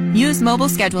hold. Use mobile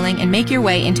scheduling and make your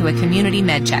way into a community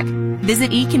MedCheck.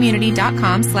 Visit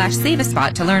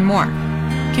ecommunity.com/saveaspot to learn more.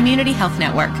 Community Health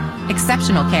Network.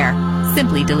 Exceptional care.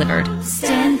 Simply delivered.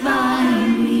 Stand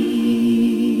by me.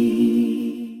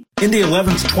 Indy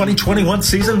 11's 2021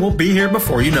 season will be here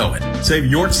before you know it. Save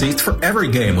your seats for every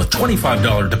game with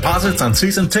 $25 deposits on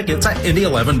season tickets at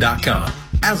Indy11.com.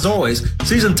 As always,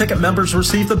 season ticket members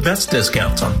receive the best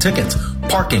discounts on tickets,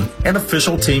 parking, and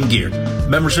official team gear.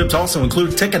 Memberships also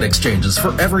include ticket exchanges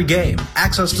for every game,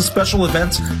 access to special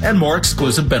events, and more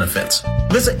exclusive benefits.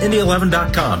 Visit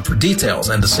Indy11.com for details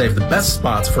and to save the best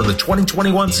spots for the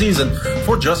 2021 season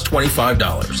for just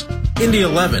 $25. Indy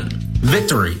 11.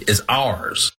 Victory is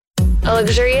ours. A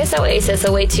luxurious oasis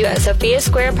awaits you at Sophia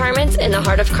Square Apartments in the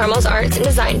heart of Carmel's Arts and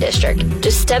Design District.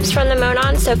 Just steps from the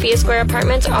Monon, Sophia Square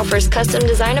Apartments offers custom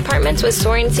design apartments with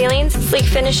soaring ceilings, sleek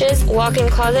finishes, walk-in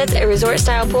closets, a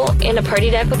resort-style pool, and a party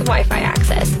deck with Wi-Fi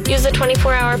access. Use the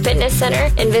 24-hour fitness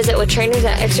center and visit with trainers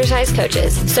and exercise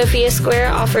coaches. Sophia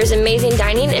Square offers amazing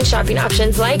dining and shopping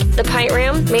options like the Pint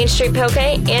Room, Main Street Poke,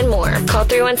 and more. Call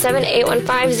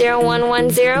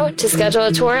 317-815-0110 to schedule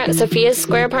a tour at Sophia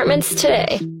Square Apartments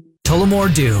today.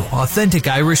 Tullamore Dew, authentic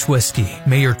Irish whiskey.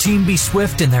 May your team be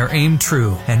swift and their aim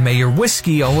true. And may your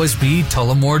whiskey always be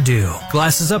Tullamore Dew.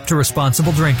 Glasses up to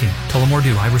responsible drinking. Tullamore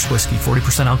Dew, Irish whiskey,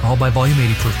 40% alcohol by volume,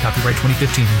 80 proof. Copyright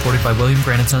 2015, imported by William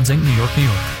Grant & Sons, Inc., New York, New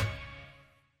York.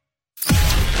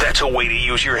 That's a way to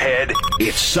use your head.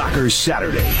 It's Soccer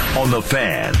Saturday on The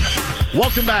Fan.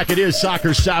 Welcome back. It is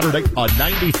Soccer Saturday on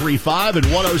 93.5 and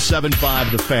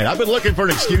 107.5 The Fan. I've been looking for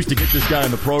an excuse to get this guy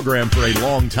in the program for a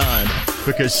long time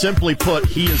because, simply put,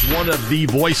 he is one of the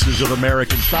voices of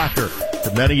American soccer.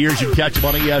 For many years, you'd catch him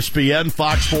on ESPN,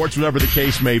 Fox Sports, whatever the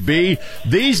case may be.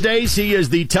 These days, he is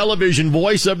the television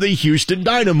voice of the Houston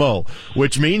Dynamo,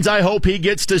 which means I hope he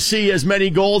gets to see as many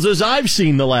goals as I've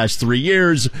seen the last 3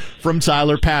 years from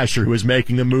Tyler Pasher, who is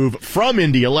making the move from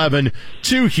Indy 11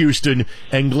 to Houston.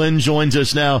 And Glenn joins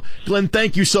us now. Glenn,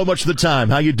 thank you so much for the time.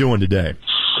 How you doing today?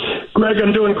 Greg,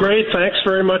 I'm doing great. Thanks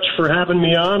very much for having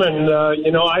me on. And,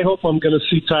 I hope I'm going to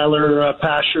see Tyler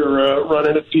Pasher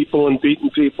running at people and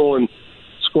beating people and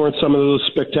scoring some of those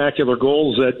spectacular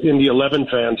goals that Indy 11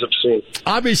 fans have seen.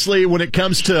 Obviously, when it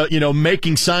comes to,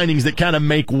 making signings that kind of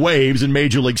make waves in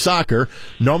Major League Soccer,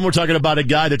 normally we're talking about a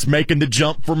guy that's making the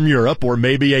jump from Europe or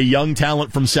maybe a young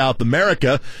talent from South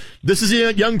America. This is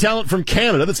a young talent from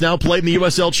Canada that's now played in the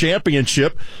USL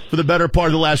Championship for the better part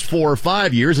of the last 4 or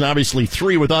 5 years, and obviously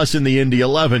 3 with us in the Indy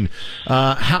 11.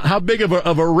 How big of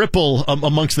a ripple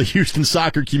amongst the Houston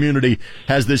soccer community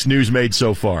has this news made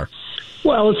so far?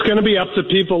 Well, it's going to be up to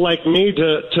people like me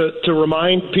to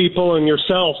remind people and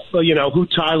yourself, who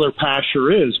Tyler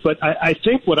Pasher is. But I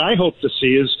think what I hope to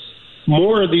see is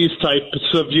more of these types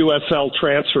of USL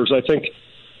transfers. I think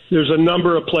there's a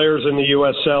number of players in the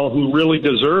USL who really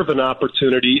deserve an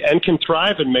opportunity and can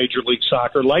thrive in Major League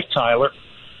Soccer, like Tyler.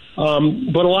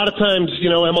 But a lot of times,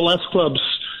 MLS clubs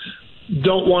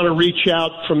don't want to reach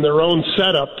out from their own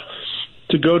setup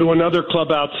to go to another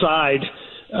club outside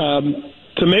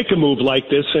to make a move like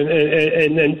this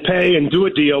and pay and do a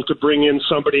deal to bring in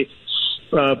somebody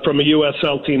from a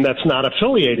USL team that's not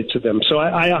affiliated to them. So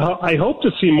I hope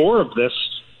to see more of this.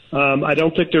 I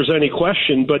don't think there's any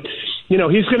question, but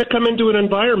he's going to come into an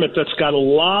environment that's got a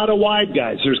lot of wide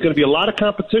guys. There's going to be a lot of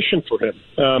competition for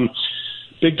him.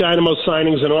 Big Dynamo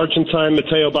signings in Argentine,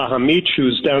 Mateo Bahamic,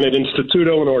 who's down at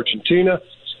Instituto in Argentina.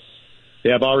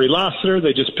 They have Ari Lassiter.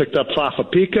 They just picked up Fafa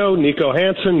Pico, Nico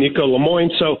Hansen, Nico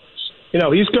Lemoyne. So,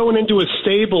 he's going into a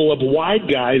stable of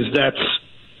wide guys that's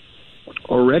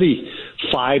already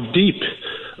 5 deep.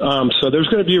 So there's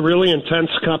going to be a really intense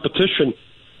competition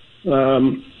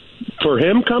for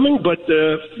him coming, but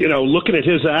looking at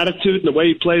his attitude and the way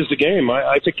he plays the game,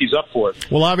 I think he's up for it.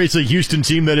 Well, obviously, Houston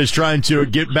team that is trying to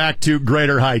get back to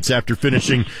greater heights after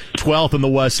finishing 12th in the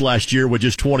West last year with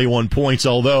just 21 points.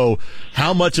 Although,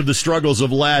 how much of the struggles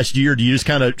of last year do you just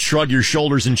kind of shrug your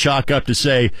shoulders and chalk up to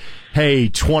say, hey,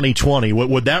 2020,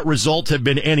 would that result have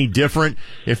been any different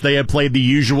if they had played the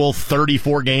usual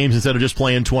 34 games instead of just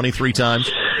playing 23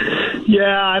 times?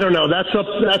 Yeah, I don't know. That's up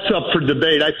for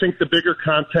debate. I think the bigger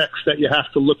context that you have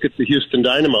to look at the Houston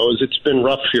Dynamo is it's been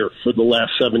rough here for the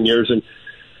last 7 years. And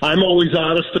I'm always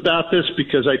honest about this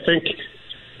because I think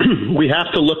we have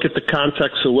to look at the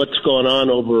context of what's going on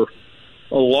over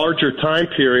a larger time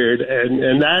period.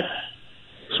 And that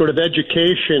sort of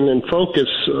education and focus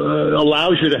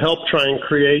allows you to help try and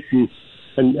create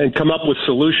and come up with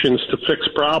solutions to fix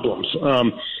problems.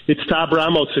 It's Tab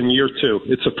Ramos in year 2.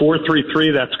 It's a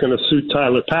 4-3-3 that's going to suit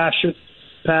Tyler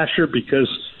Pasher because,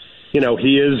 he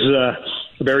is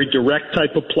a very direct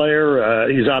type of player.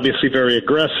 He's obviously very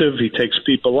aggressive. He takes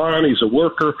people on. He's a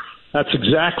worker. That's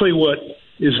exactly what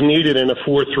is needed in a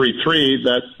 4-3-3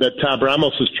 that Tab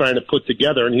Ramos is trying to put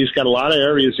together, and he's got a lot of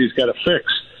areas he's got to fix.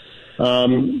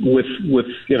 With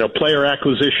player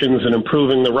acquisitions and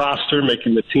improving the roster,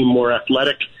 making the team more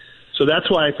athletic. So that's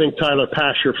why I think Tyler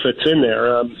Pasher fits in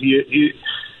there. He's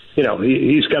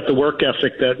got the work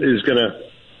ethic that is going to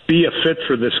be a fit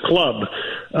for this club.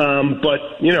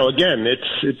 But again,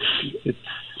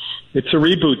 it's a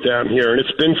reboot down here, and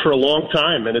it's been for a long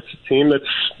time. And it's a team that's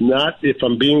not, if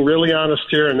I'm being really honest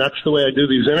here, and that's the way I do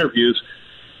these interviews,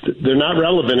 they're not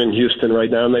relevant in Houston right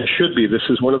now, and they should be. This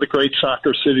is one of the great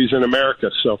soccer cities in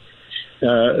America. So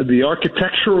the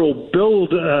architectural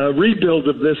rebuild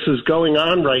of this is going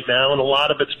on right now, and a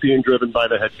lot of it's being driven by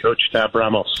the head coach, Tab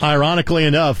Ramos. Ironically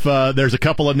enough, there's a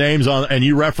couple of names on, and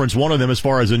you referenced one of them as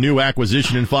far as a new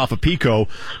acquisition in Fafa Pico,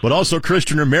 but also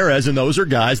Christian Ramirez, and those are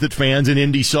guys that fans in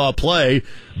Indy saw play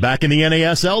back in the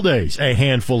NASL days a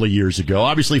handful of years ago.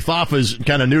 Obviously, Fafa's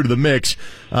kind of new to the mix.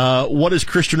 What does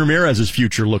Christian Ramirez's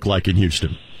future look like in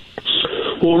Houston?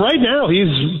 Well, right now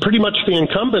he's pretty much the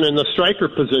incumbent in the striker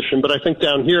position, but I think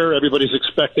down here everybody's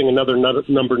expecting another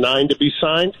number 9 to be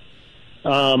signed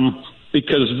because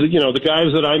the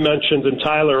guys that I mentioned and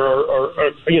Tyler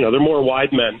are they're more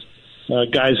wide men,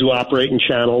 guys who operate in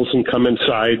channels and come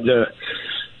inside.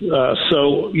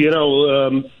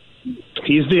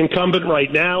 He's the incumbent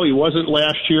right now. He wasn't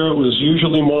last year. It was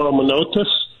usually Mauro Manotas,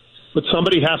 but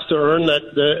somebody has to earn that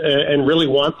and really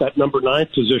want that number 9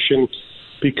 position.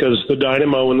 Because the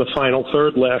Dynamo in the final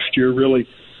third last year really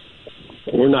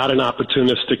were not an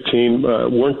opportunistic team,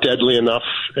 weren't deadly enough,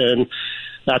 and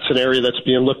that's an area that's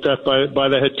being looked at by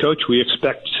the head coach. We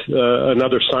expect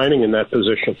another signing in that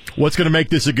position. What's going to make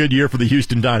this a good year for the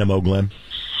Houston Dynamo, Glenn?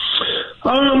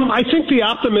 I think the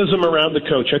optimism around the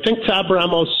coach. I think Tab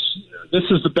Ramos, this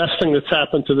is the best thing that's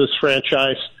happened to this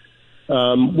franchise.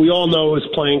 We all know his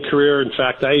playing career. In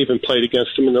fact, I even played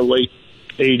against him in the late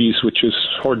 80s, which is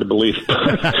hard to believe.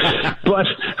 but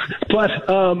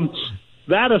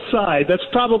that aside, that's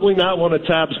probably not one of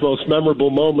Tab's most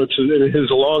memorable moments in his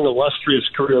long, illustrious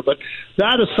career. But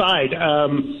that aside,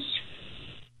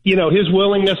 his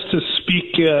willingness to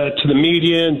speak to the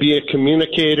media and be a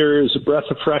communicator is a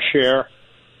breath of fresh air.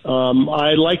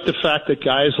 I like the fact that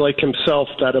guys like himself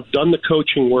that have done the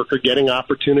coaching work are getting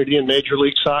opportunity in Major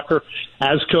League Soccer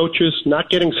as coaches, not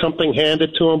getting something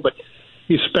handed to them, but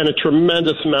he's spent a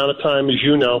tremendous amount of time, as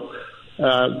you know,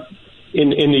 in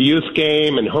the youth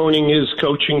game and honing his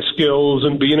coaching skills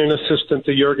and being an assistant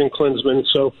to Jurgen Klinsmann.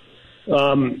 So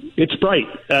it's bright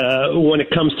when it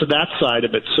comes to that side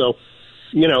of it. So,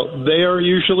 they are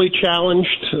usually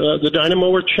challenged. The Dynamo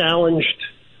were challenged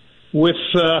with,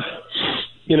 the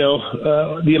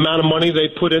amount of money they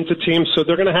put into teams. So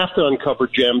they're going to have to uncover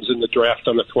gems in the draft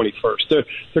on the 21st.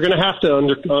 They're going to have to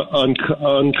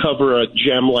uncover a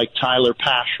gem like Tyler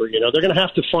Pasher. They're going to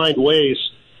have to find ways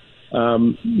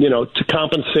to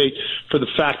compensate for the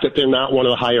fact that they're not one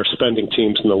of the higher spending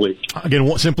teams in the league.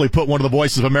 Again, simply put, one of the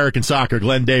voices of American soccer,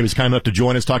 Glenn Davis, kind enough to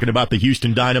join us talking about the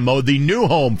Houston Dynamo, the new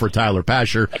home for Tyler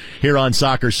Pasher here on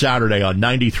Soccer Saturday on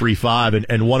 93.5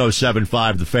 and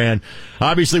 107.5 The Fan.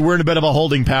 Obviously, we're in a bit of a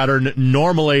holding pattern.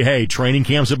 Normally, hey, training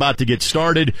camp's about to get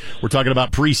started. We're talking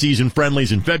about preseason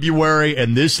friendlies in February,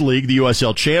 and this league, the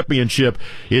USL Championship,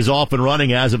 is off and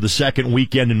running as of the second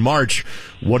weekend in March.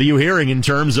 What are you hearing in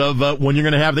terms of when you're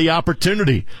going to have the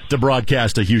opportunity to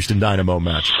broadcast a Houston Dynamo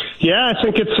match? Yeah, I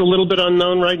think it's a little bit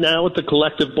unknown right now with the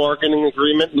collective bargaining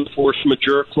agreement and the force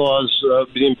majeure clause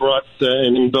being brought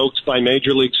and invoked by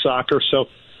Major League Soccer. So,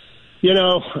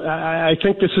 I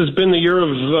think this has been the year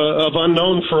of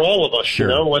unknown for all of us.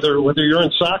 Sure. Whether you're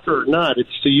in soccer or not, it's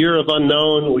the year of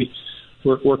unknown.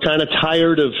 We're kind of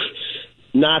tired of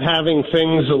not having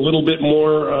things a little bit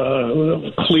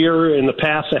more clear in the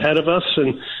path ahead of us,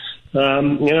 and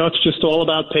it's just all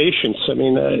about patience. I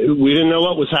mean, we didn't know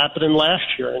what was happening last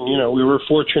year, and we were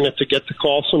fortunate to get to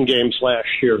call some games last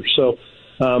year. So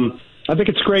I think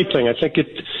it's a great thing. I think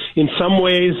in some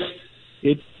ways,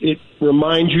 it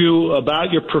reminds you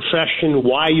about your profession,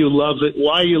 why you love it,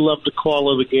 why you love the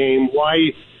call of the game,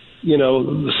 why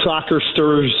the soccer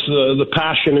stirs the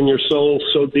passion in your soul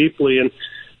so deeply, and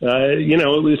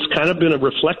it's kind of been a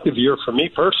reflective year for me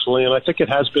personally, and I think it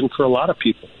has been for a lot of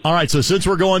people. All right, so since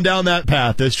we're going down that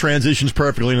path, this transitions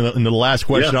perfectly into the last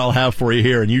question I'll have for you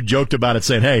here. And you joked about it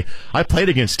saying, hey, I played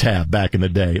against Tab back in the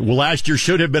day. Well, last year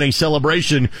should have been a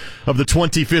celebration of the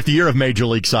 25th year of Major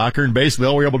League Soccer, and basically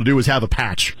all we were able to do was have a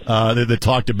patch that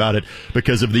talked about it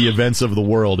because of the events of the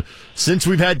world. Since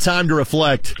we've had time to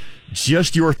reflect,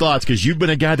 just your thoughts, because you've been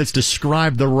a guy that's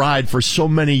described the ride for so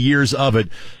many years of it,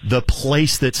 the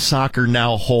place that soccer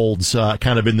now holds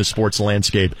kind of in the sports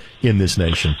landscape in this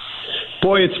nation.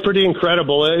 Boy, it's pretty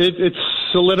incredible. It's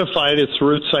solidified its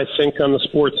roots, I think, on the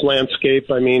sports landscape.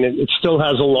 I mean, it still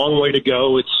has a long way to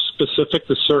go. It's specific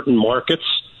to certain markets,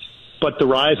 but the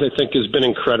rise, I think, has been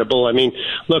incredible. I mean,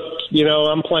 look,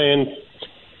 I'm playing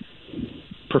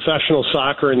professional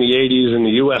soccer in the 80s in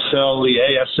the USL, the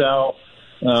ASL.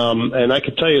 And I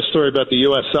could tell you a story about the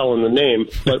USL and the name,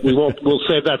 but we'll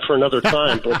save that for another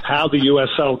time. But how the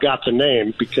USL got the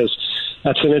name, because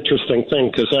that's an interesting thing,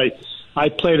 because I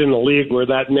played in a league where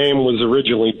that name was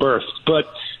originally birthed. But,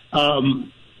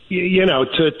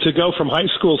 to go from high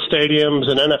school stadiums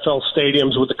and NFL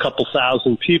stadiums with a couple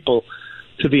thousand people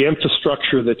to the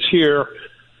infrastructure that's here,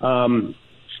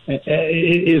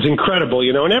 is incredible,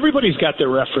 and everybody's got their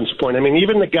reference point. I mean,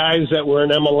 even the guys that were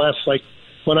in MLS, like,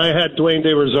 when I had Dwayne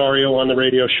De Rosario on the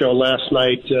radio show last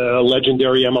night, a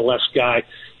legendary MLS guy,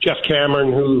 Jeff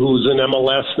Cameron, who's in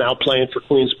MLS now playing for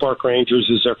Queens Park Rangers,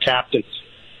 is their captain.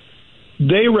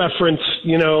 They reference,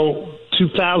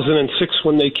 2006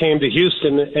 when they came to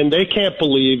Houston, and they can't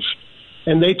believe,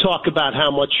 and they talk about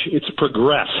how much it's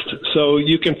progressed. So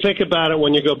you can think about it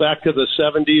when you go back to the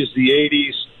 70s, the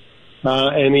 80s,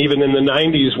 and even in the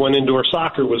 90s when indoor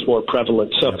soccer was more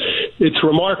prevalent. So it's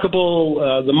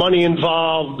remarkable, the money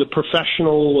involved, the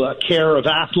professional care of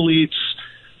athletes,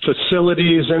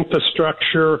 facilities,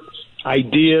 infrastructure,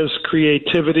 ideas,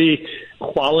 creativity,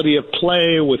 quality of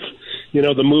play with,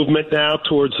 the movement now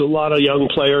towards a lot of young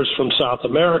players from South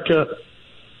America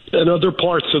and other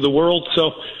parts of the world.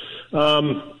 So,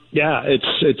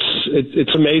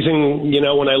 it's amazing,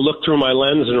 when I look through my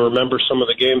lens and remember some of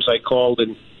the games I called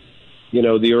in,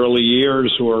 the early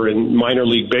years, or in minor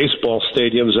league baseball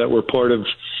stadiums that were part of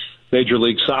Major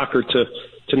League Soccer,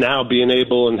 to now being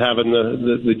able and having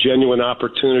the genuine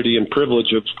opportunity and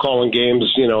privilege of calling games,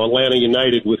 Atlanta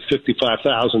United with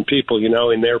 55,000 people,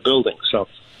 in their building. So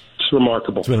it's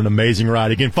remarkable. It's been an amazing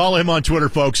ride. Again, follow him on Twitter,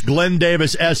 folks. Glenn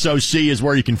Davis, SOC is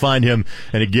where you can find him.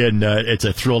 And again, it's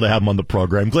a thrill to have him on the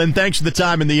program. Glenn, thanks for the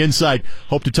time and the insight.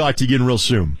 Hope to talk to you again real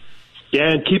soon. Yeah,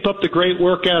 and keep up the great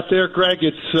work out there, Greg.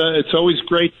 It's always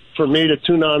great for me to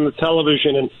tune on the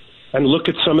television and look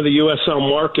at some of the USL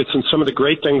markets and some of the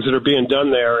great things that are being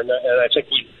done there. And I think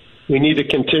we need to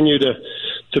continue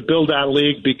to build that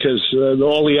league, because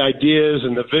all the ideas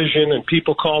and the vision and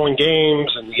people calling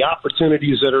games and the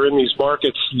opportunities that are in these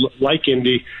markets like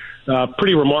Indy,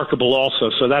 pretty remarkable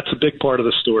also. So that's a big part of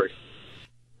the story.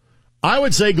 I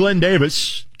would say Glenn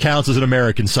Davis counts as an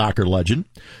American soccer legend.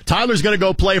 Tyler's going to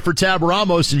go play for Tab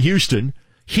Ramos in Houston.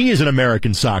 He is an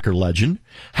American soccer legend.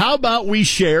 How about we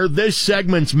share this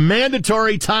segment's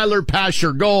mandatory Tyler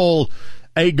Pasher goal,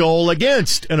 a goal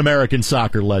against an American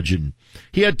soccer legend.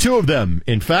 He had two of them,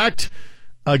 in fact,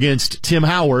 against Tim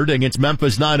Howard, against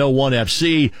Memphis 901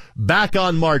 FC, back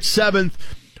on March 7th.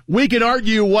 We can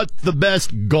argue what the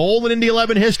best goal in Indy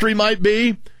 11 history might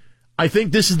be. I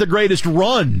think this is the greatest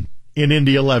run in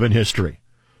Indy 11 history.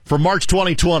 From March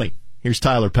 2020, here's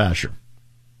Tyler Pasher.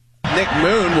 Nick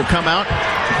Moon will come out,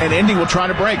 and Indy will try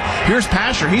to break. Here's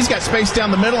Pasher. He's got space down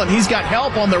the middle, and he's got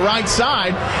help on the right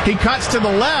side. He cuts to the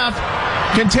left,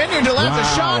 continuing to left, a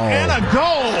shot, and a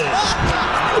goal.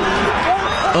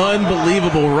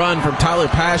 Unbelievable run from Tyler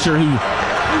Pasher, who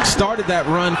started that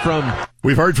run from...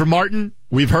 We've heard from Martin.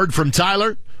 We've heard from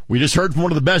Tyler. We just heard from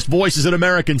one of the best voices in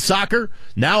American soccer.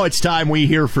 Now it's time we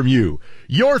hear from you.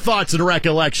 Your thoughts and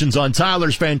recollections on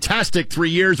Tyler's fantastic 3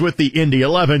 years with the Indy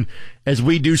 11 as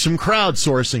we do some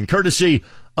crowdsourcing courtesy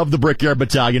of the Brickyard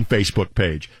Battalion Facebook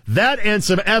page. That and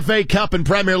some FA Cup and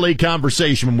Premier League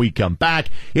conversation when we come back.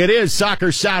 It is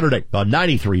Soccer Saturday on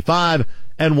 93.5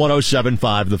 and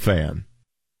 107.5 The Fan.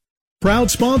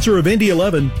 Proud sponsor of Indy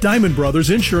 11, Diamond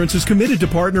Brothers Insurance is committed to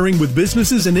partnering with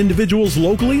businesses and individuals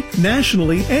locally,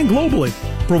 nationally, and globally,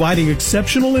 providing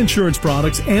exceptional insurance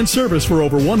products and service for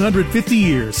over 150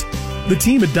 years. The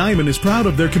team at Diamond is proud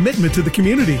of their commitment to the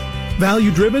community.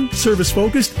 Value-driven,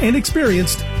 service-focused, and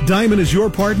experienced, Diamond is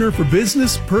your partner for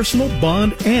business, personal,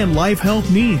 bond, and life health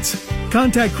needs.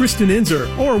 Contact Kristen Inzer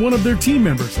or one of their team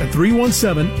members at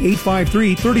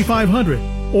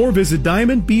 317-853-3500 or visit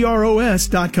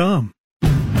diamondbros.com.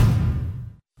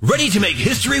 Ready to make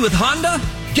history with Honda?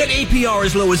 Get APR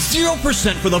as low as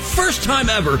 0% for the first time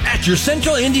ever at your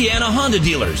Central Indiana Honda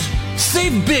dealers.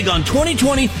 Save big on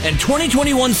 2020 and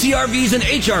 2021 CRVs and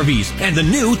HRVs and the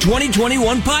new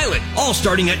 2021 Pilot, all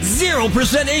starting at 0%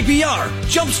 APR.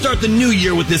 Jumpstart the new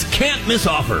year with this can't-miss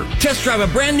offer. Test drive a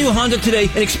brand new Honda today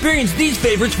and experience these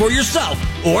favorites for yourself.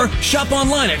 Or shop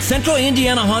online at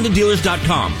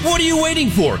CentralIndianaHondaDealers.com. What are you waiting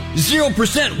for?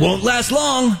 0% won't last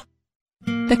long.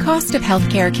 The cost of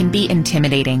healthcare can be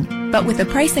intimidating, but with the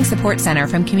Pricing Support Center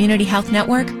from Community Health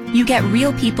Network, you get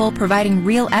real people providing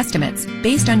real estimates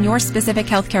based on your specific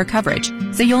healthcare coverage,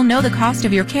 so you'll know the cost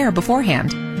of your care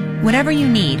beforehand. Whatever you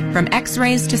need, from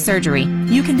x-rays to surgery,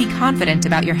 you can be confident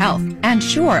about your health and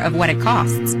sure of what it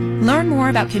costs. Learn more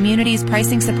about Community's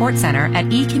Pricing Support Center at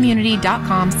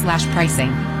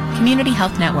ecommunity.com/pricing. Community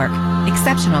Health Network.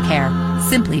 Exceptional care.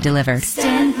 Simply delivered.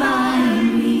 Stand by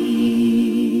me.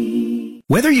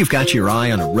 Whether you've got your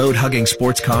eye on a road-hugging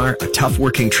sports car, a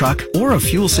tough-working truck, or a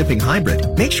fuel-sipping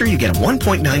hybrid, make sure you get a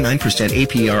 1.99%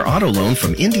 APR auto loan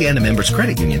from Indiana Members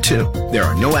Credit Union, too. There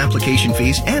are no application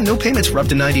fees and no payments for up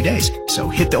to 90 days. So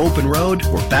hit the open road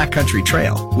or backcountry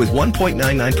trail with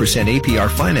 1.99% APR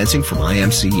financing from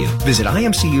IMCU. Visit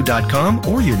imcu.com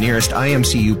or your nearest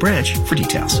IMCU branch for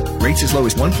details. Rates as low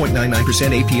as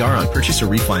 1.99% APR on purchase or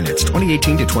refinance.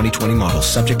 2018 to 2020 models,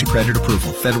 subject to credit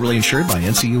approval. Federally insured by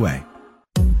NCUA.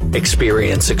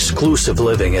 Experience exclusive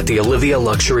living at the Olivia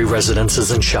Luxury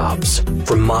Residences and Shops.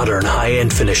 From modern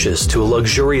high-end finishes to a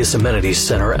luxurious amenities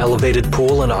center, elevated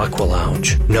pool, and aqua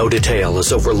lounge, no detail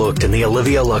is overlooked in the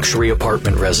Olivia Luxury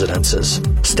Apartment Residences.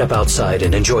 Step outside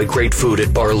and enjoy great food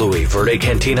at Bar Louie, Verde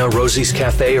Cantina, Rosie's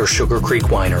Cafe, or Sugar Creek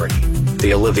Winery.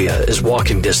 The Olivia is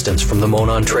walking distance from the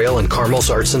Monon Trail and Carmel's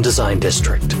Arts and Design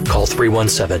District. Call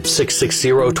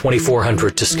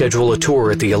 317-660-2400 to schedule a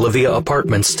tour at the Olivia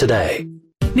Apartments today.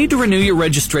 Need to renew your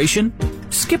registration?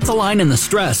 Skip the line and the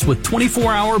stress with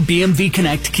 24-hour BMV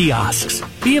Connect kiosks.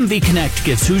 BMV Connect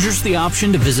gives Hoosiers the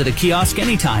option to visit a kiosk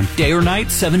anytime, day or night,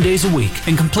 7 days a week,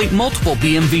 and complete multiple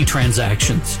BMV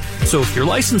transactions. So if your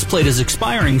license plate is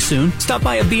expiring soon, stop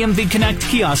by a BMV Connect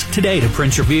kiosk today to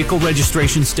print your vehicle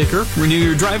registration sticker, renew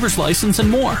your driver's license, and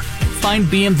more. Find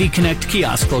BMV Connect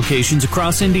kiosk locations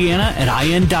across Indiana at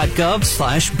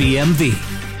in.gov/BMV.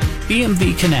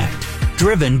 BMV Connect,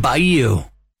 driven by you.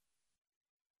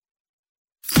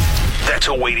 That's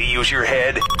a way to use your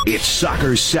head. It's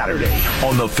Soccer Saturday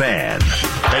on The Fan.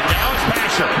 And now it's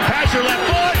Pasher. Pasher left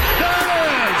foot. There it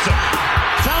is.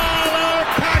 Tyler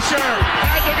Pasher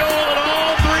had the goal in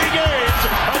all 3 games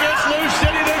against Lou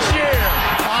City this year.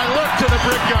 I look to the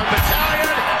Brickyard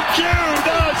Battalion. Cue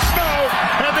the smoke.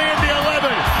 And the Indy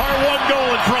 11 are 1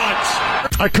 goal in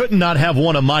front. I couldn't not have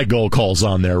one of my goal calls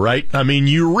on there, right? I mean,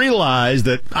 you realize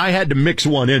that I had to mix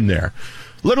one in there.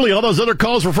 Literally, all those other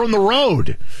calls were from the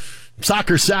road.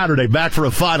 Soccer Saturday, back for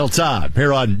a final time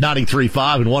here on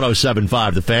 93.5 and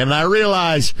 107.5 The Fan. And I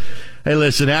realize, hey,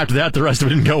 listen, after that, the rest of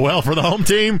it didn't go well for the home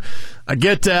team. I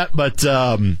get that, but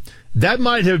that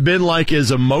might have been like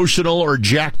as emotional or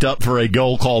jacked up for a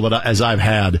goal call that as I've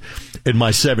had in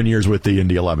my 7 years with the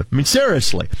Indy 11. I mean,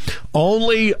 seriously,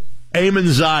 only Ayman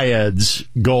Zayed's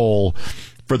goal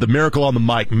for the Miracle on the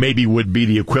Mic maybe would be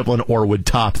the equivalent or would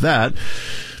top that.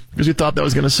 because we thought that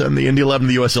was going to send the Indy 11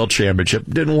 to the USL Championship.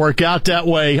 Didn't work out that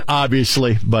way,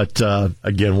 obviously, but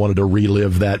again, wanted to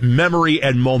relive that memory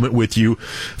and moment with you.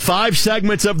 5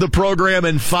 segments of the program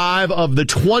and 5 of the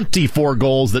 24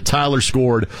 goals that Tyler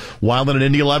scored while in an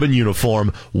Indy 11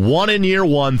 uniform. 1 in year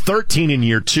 1, 13 in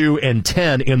year 2, and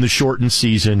 10 in the shortened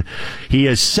season. He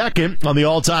is second on the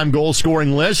all-time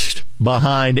goal-scoring list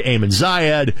behind Ayman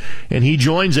Zayed, and he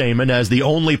joins Ayman as the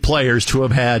only players to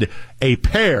have had a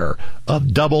pair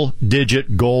of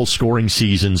double-digit goal-scoring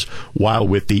seasons while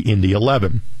with the Indy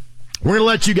 11. We're going to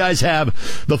let you guys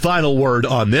have the final word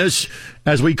on this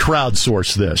as we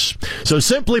crowdsource this. So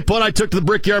simply put, I took to the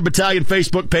Brickyard Battalion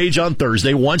Facebook page on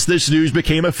Thursday once this news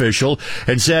became official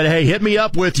and said, hey, hit me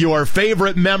up with your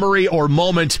favorite memory or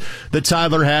moment that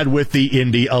Tyler had with the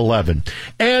Indy 11.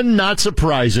 And not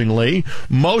surprisingly,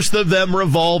 most of them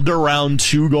revolved around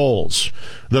 2 goals.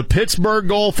 The Pittsburgh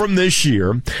goal from this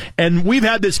year, and we've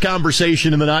had this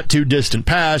conversation in the not-too-distant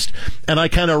past, and I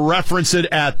kind of reference it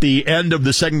at the end of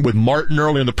the segment with Martin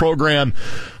earlier in the program.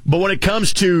 But when it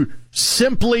comes to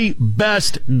simply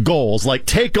best goals, like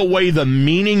take away the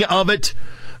meaning of it,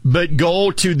 but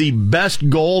go to the best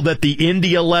goal that the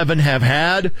Indy 11 have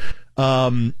had,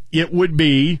 it would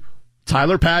be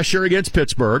Tyler Pasher against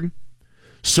Pittsburgh,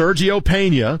 Sergio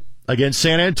Pena against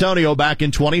San Antonio back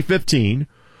in 2015,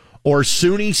 or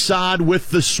Soony Saad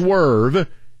with the swerve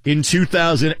in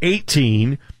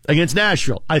 2018 against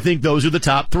Nashville. I think those are the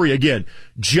top 3. Again,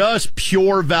 just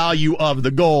pure value of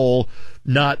the goal,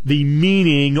 not the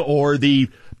meaning or the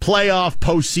playoff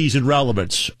postseason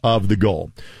relevance of the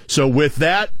goal. So with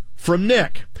that from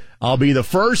Nick, I'll be the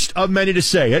first of many to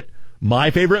say it. My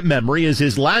favorite memory is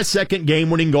his last-second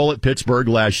game-winning goal at Pittsburgh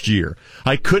last year.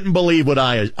 I couldn't believe what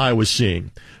I was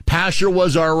seeing. Pasher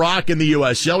was our rock in the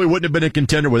USL. We wouldn't have been a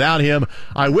contender without him.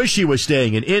 I wish he was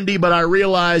staying in Indy, but I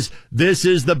realize this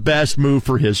is the best move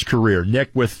for his career. Nick,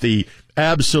 with the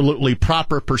absolutely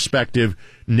proper perspective.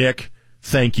 Nick,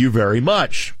 thank you very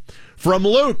much. From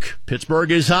Luke,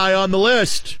 Pittsburgh is high on the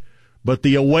list, but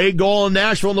the away goal in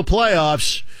Nashville in the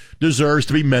playoffs deserves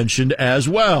to be mentioned as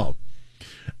well.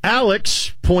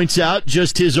 Alex points out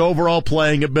just his overall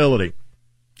playing ability.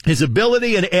 His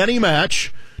ability in any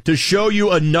match to show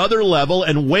you another level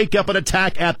and wake up an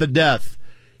attack at the death.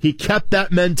 He kept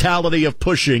that mentality of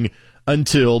pushing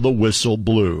until the whistle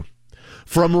blew.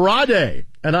 From Rade,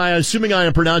 and I assuming I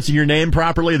am pronouncing your name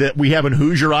properly, that we haven't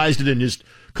Hoosierized it and just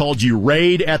called you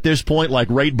Raid at this point, like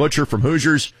Raid Butcher from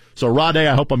Hoosiers. So Rade,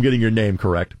 I hope I'm getting your name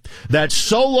correct. That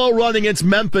solo run against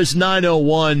Memphis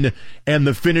 901 and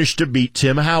the finish to beat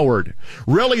Tim Howard.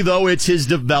 Really, though, it's his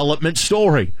development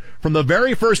story. From the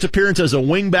very first appearance as a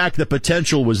wingback, the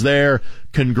potential was there.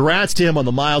 Congrats to him on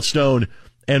the milestone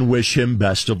and wish him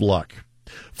best of luck.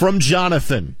 From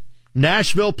Jonathan,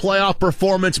 Nashville playoff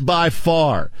performance by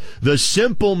far. The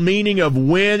simple meaning of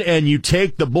win and you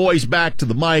take the boys back to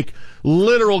the mic.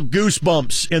 Literal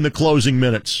goosebumps in the closing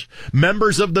minutes.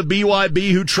 Members of the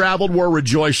BYB who traveled were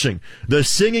rejoicing. The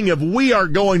singing of "We Are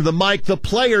Going to the Mic," the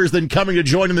players then coming to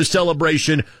join in the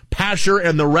celebration, Pasher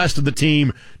and the rest of the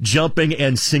team jumping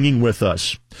and singing with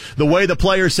us. The way the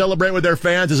players celebrate with their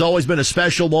fans has always been a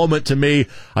special moment to me.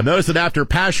 I noticed that after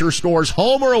Pasher scores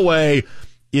home or away,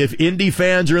 if Indy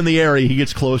fans are in the area, he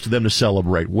gets close to them to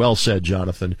celebrate. Well said,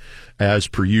 Jonathan, as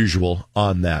per usual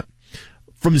on that.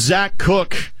 From Zach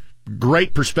Cook,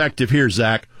 great perspective here,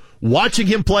 Zach. Watching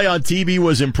him play on TV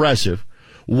was impressive.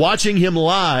 Watching him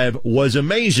live was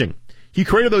amazing. He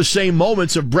created those same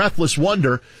moments of breathless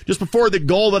wonder just before the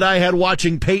goal that I had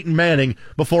watching Peyton Manning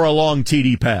before a long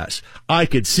TD pass. I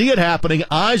could see it happening,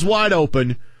 eyes wide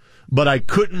open, but I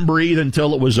couldn't breathe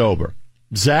until it was over.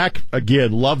 Zach,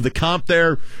 again, love the comp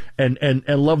there and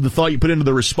love the thought you put into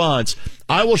the response.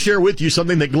 I will share with you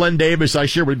something that I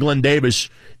shared with Glenn Davis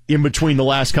in between the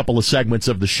last couple of segments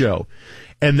of the show.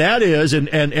 And that is, and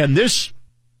this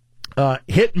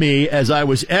hit me as I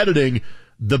was editing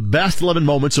the best 11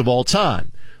 moments of all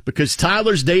time, because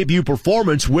Tyler's debut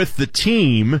performance with the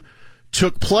team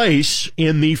took place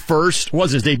in the first,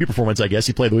 wasn't his debut performance, I guess.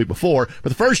 He played the week before. But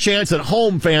the first chance that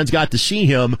home fans got to see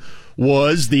him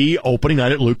was the opening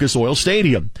night at Lucas Oil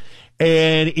Stadium.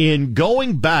 And in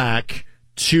going back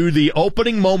to the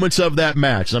opening moments of that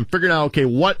match, I'm figuring out, okay,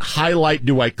 what highlight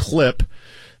do I clip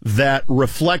that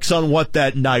reflects on what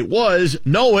that night was,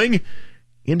 knowing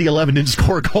Indy 11 didn't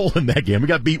score a goal in that game. We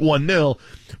got beat 1-0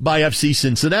 by FC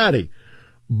Cincinnati.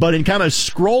 But in kind of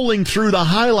scrolling through the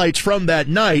highlights from that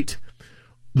night,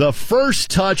 the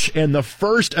first touch and the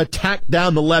first attack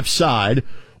down the left side,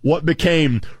 what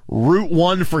became Route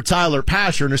 1 for Tyler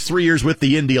Pasher in his 3 years with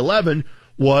the Indy 11,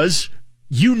 was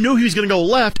you knew he was going to go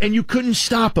left, and you couldn't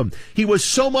stop him. He was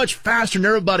so much faster than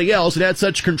everybody else and had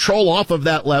such control off of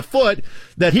that left foot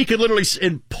that he could literally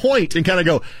point and kind of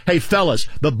go, hey, fellas,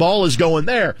 the ball is going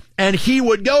there. And he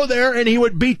would go there, and he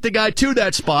would beat the guy to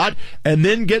that spot and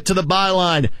then get to the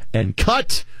byline and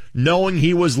cut, knowing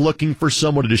he was looking for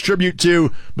someone to distribute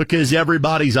to because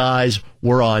everybody's eyes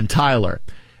were on Tyler.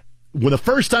 When the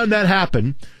first time that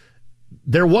happened,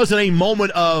 there wasn't a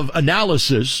moment of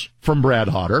analysis from Brad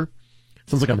Hodder.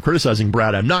 Sounds like I'm criticizing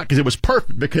Brad. I'm not, because it was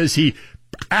perfect, because he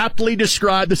aptly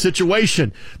described the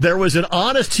situation. There was an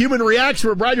honest human reaction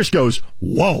where Brad just goes,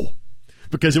 whoa,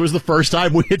 because it was the first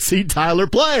time we had seen Tyler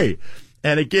play.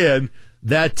 And again,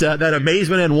 that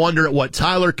amazement and wonder at what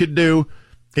Tyler could do,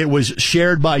 it was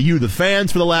shared by you, the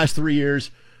fans, for the last 3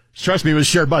 years. Trust me, it was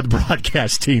shared by the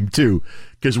broadcast team, too,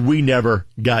 because we never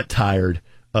got tired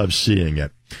of seeing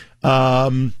it.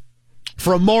 From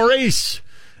Maurice,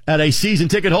 at a season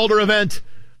ticket holder event,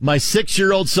 my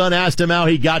 6-year-old son asked him how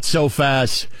he got so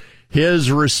fast.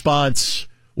 His response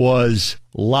was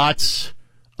lots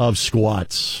of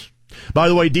squats. By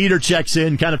the way, Dieter checks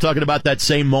in, kind of talking about that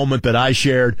same moment that I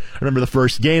shared. I remember the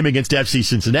first game against FC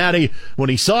Cincinnati when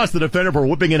he saw us, the defender, for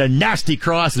whipping in a nasty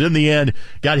cross, and in the end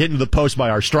got hit into the post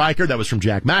by our striker. That was from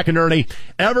Jack McInerney.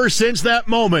 Ever since that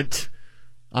moment,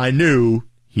 I knew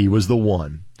he was the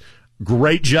one.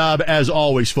 Great job, as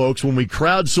always, folks. When we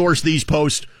crowdsource these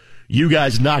posts, you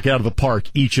guys knock it out of the park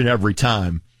each and every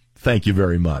time. Thank you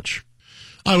very much.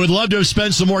 I would love to have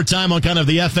spent some more time on kind of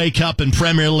the FA Cup and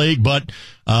Premier League, but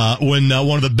when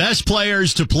one of the best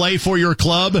players to play for your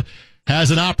club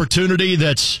has an opportunity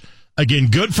that's, again,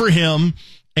 good for him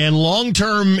and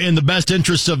long-term in the best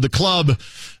interests of the club,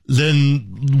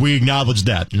 then we acknowledge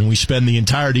that, and we spend the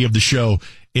entirety of the show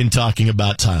in talking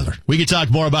about Tyler. We can talk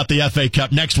more about the FA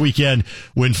Cup next weekend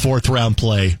when fourth-round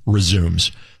play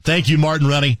resumes. Thank you, Martin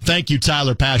Runny. Thank you,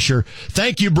 Tyler Pasher.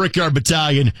 Thank you, Brickyard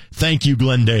Battalion. Thank you,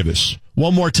 Glenn Davis.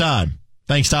 One more time,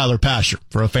 thanks, Tyler Pasher,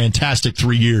 for a fantastic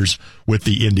 3 years with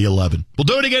the Indy 11. We'll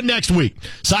do it again next week.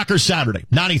 Soccer Saturday,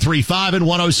 93.5 and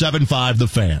 107.5 The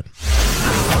Fan.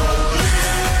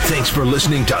 Thanks for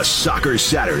listening to Soccer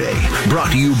Saturday,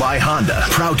 brought to you by Honda,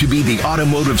 proud to be the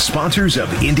automotive sponsors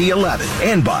of Indy 11,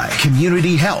 and by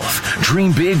Community Health.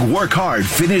 Dream big, work hard,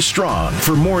 finish strong.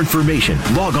 For more information,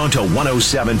 log on to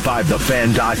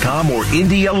 1075thefan.com or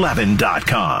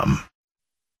Indy11.com.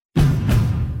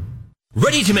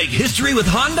 Ready to make history with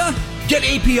Honda? Get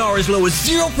APR as low as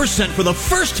 0% for the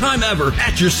first time ever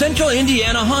at your Central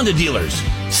Indiana Honda dealers.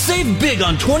 Save big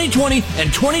on 2020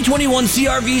 and 2021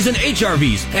 CRVs and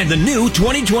HRVs and the new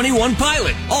 2021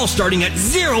 Pilot, all starting at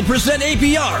 0%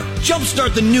 APR.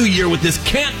 Jumpstart the new year with this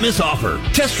can't-miss offer.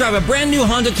 Test drive a brand new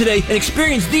Honda today and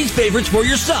experience these favorites for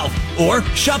yourself. Or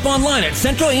shop online at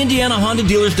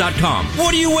CentralIndianaHondaDealers.com.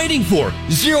 What are you waiting for?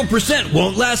 0%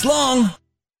 won't last long.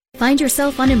 Find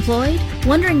yourself unemployed?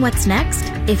 Wondering what's next?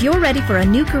 If you're ready for a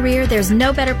new career, there's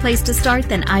no better place to start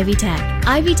than Ivy Tech.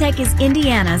 Ivy Tech is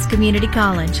Indiana's community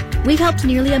college. We've helped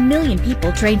nearly 1 million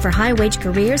people train for high-wage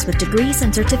careers with degrees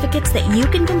and certificates that you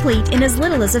can complete in as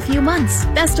little as a few months.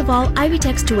 Best of all, Ivy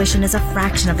Tech's tuition is a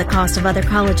fraction of the cost of other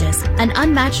colleges, an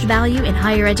unmatched value in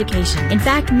higher education. In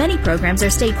fact, many programs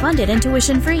are state-funded and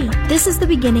tuition-free. This is the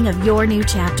beginning of your new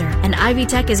chapter, and Ivy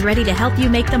Tech is ready to help you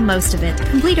make the most of it.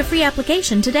 Complete a free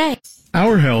application today.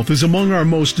 Our health is among our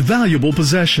most valuable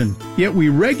possession, yet we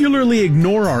regularly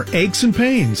ignore our aches and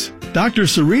pains. Dr.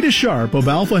 Sarita Sharp of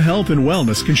Alpha Health and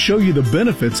Wellness can show you the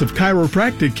benefits of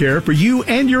chiropractic care for you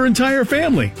and your entire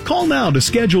family. Call now to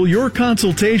schedule your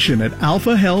consultation at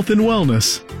Alpha Health and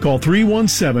Wellness. Call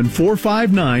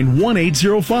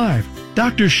 317-459-1805.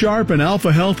 Dr. Sharp and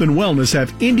Alpha Health and Wellness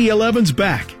have Indy 11's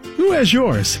back. Who has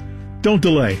yours? Don't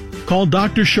delay. Call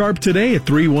Dr. Sharp today at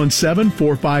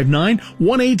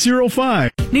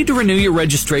 317-459-1805. Need to renew your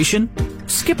registration?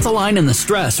 Skip the line and the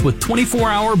stress with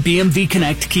 24-hour BMV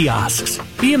Connect kiosks.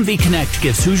 BMV Connect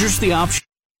gives Hoosiers the option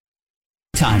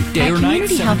time, day or night. At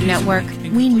Community Health Network,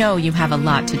 we know you have a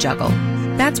lot to juggle.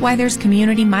 That's why there's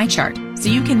Community MyChart, so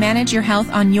you can manage your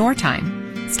health on your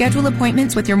time. Schedule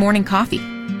appointments with your morning coffee.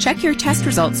 Check your test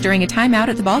results during a timeout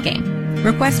at the ballgame.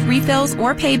 Request refills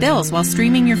or pay bills while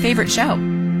streaming your favorite show.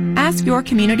 Ask your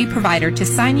community provider to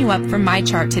sign you up for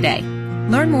MyChart today.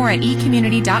 Learn more at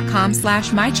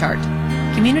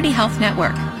ecommunity.com/MyChart. Community Health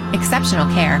Network. Exceptional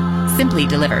care, simply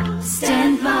delivered.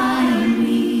 Stand by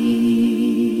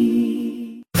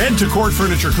me. And to Court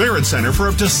Furniture Clearance Center for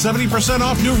up to 70%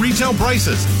 off new retail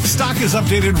prices. Stock is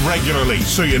updated regularly,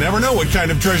 so you never know what kind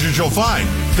of treasures you'll find.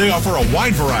 They offer a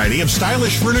wide variety of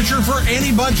stylish furniture for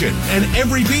any budget, and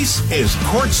every piece is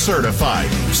Court certified,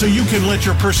 so you can let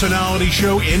your personality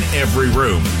show in every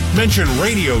room. Mention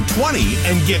Radio 20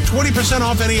 and get 20%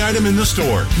 off any item in the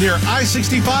store near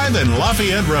I-65 and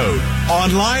Lafayette Road.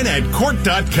 Online at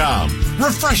Court.com.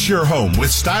 Refresh your home with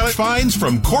stylish finds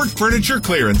from Court Furniture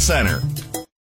Clearance Center.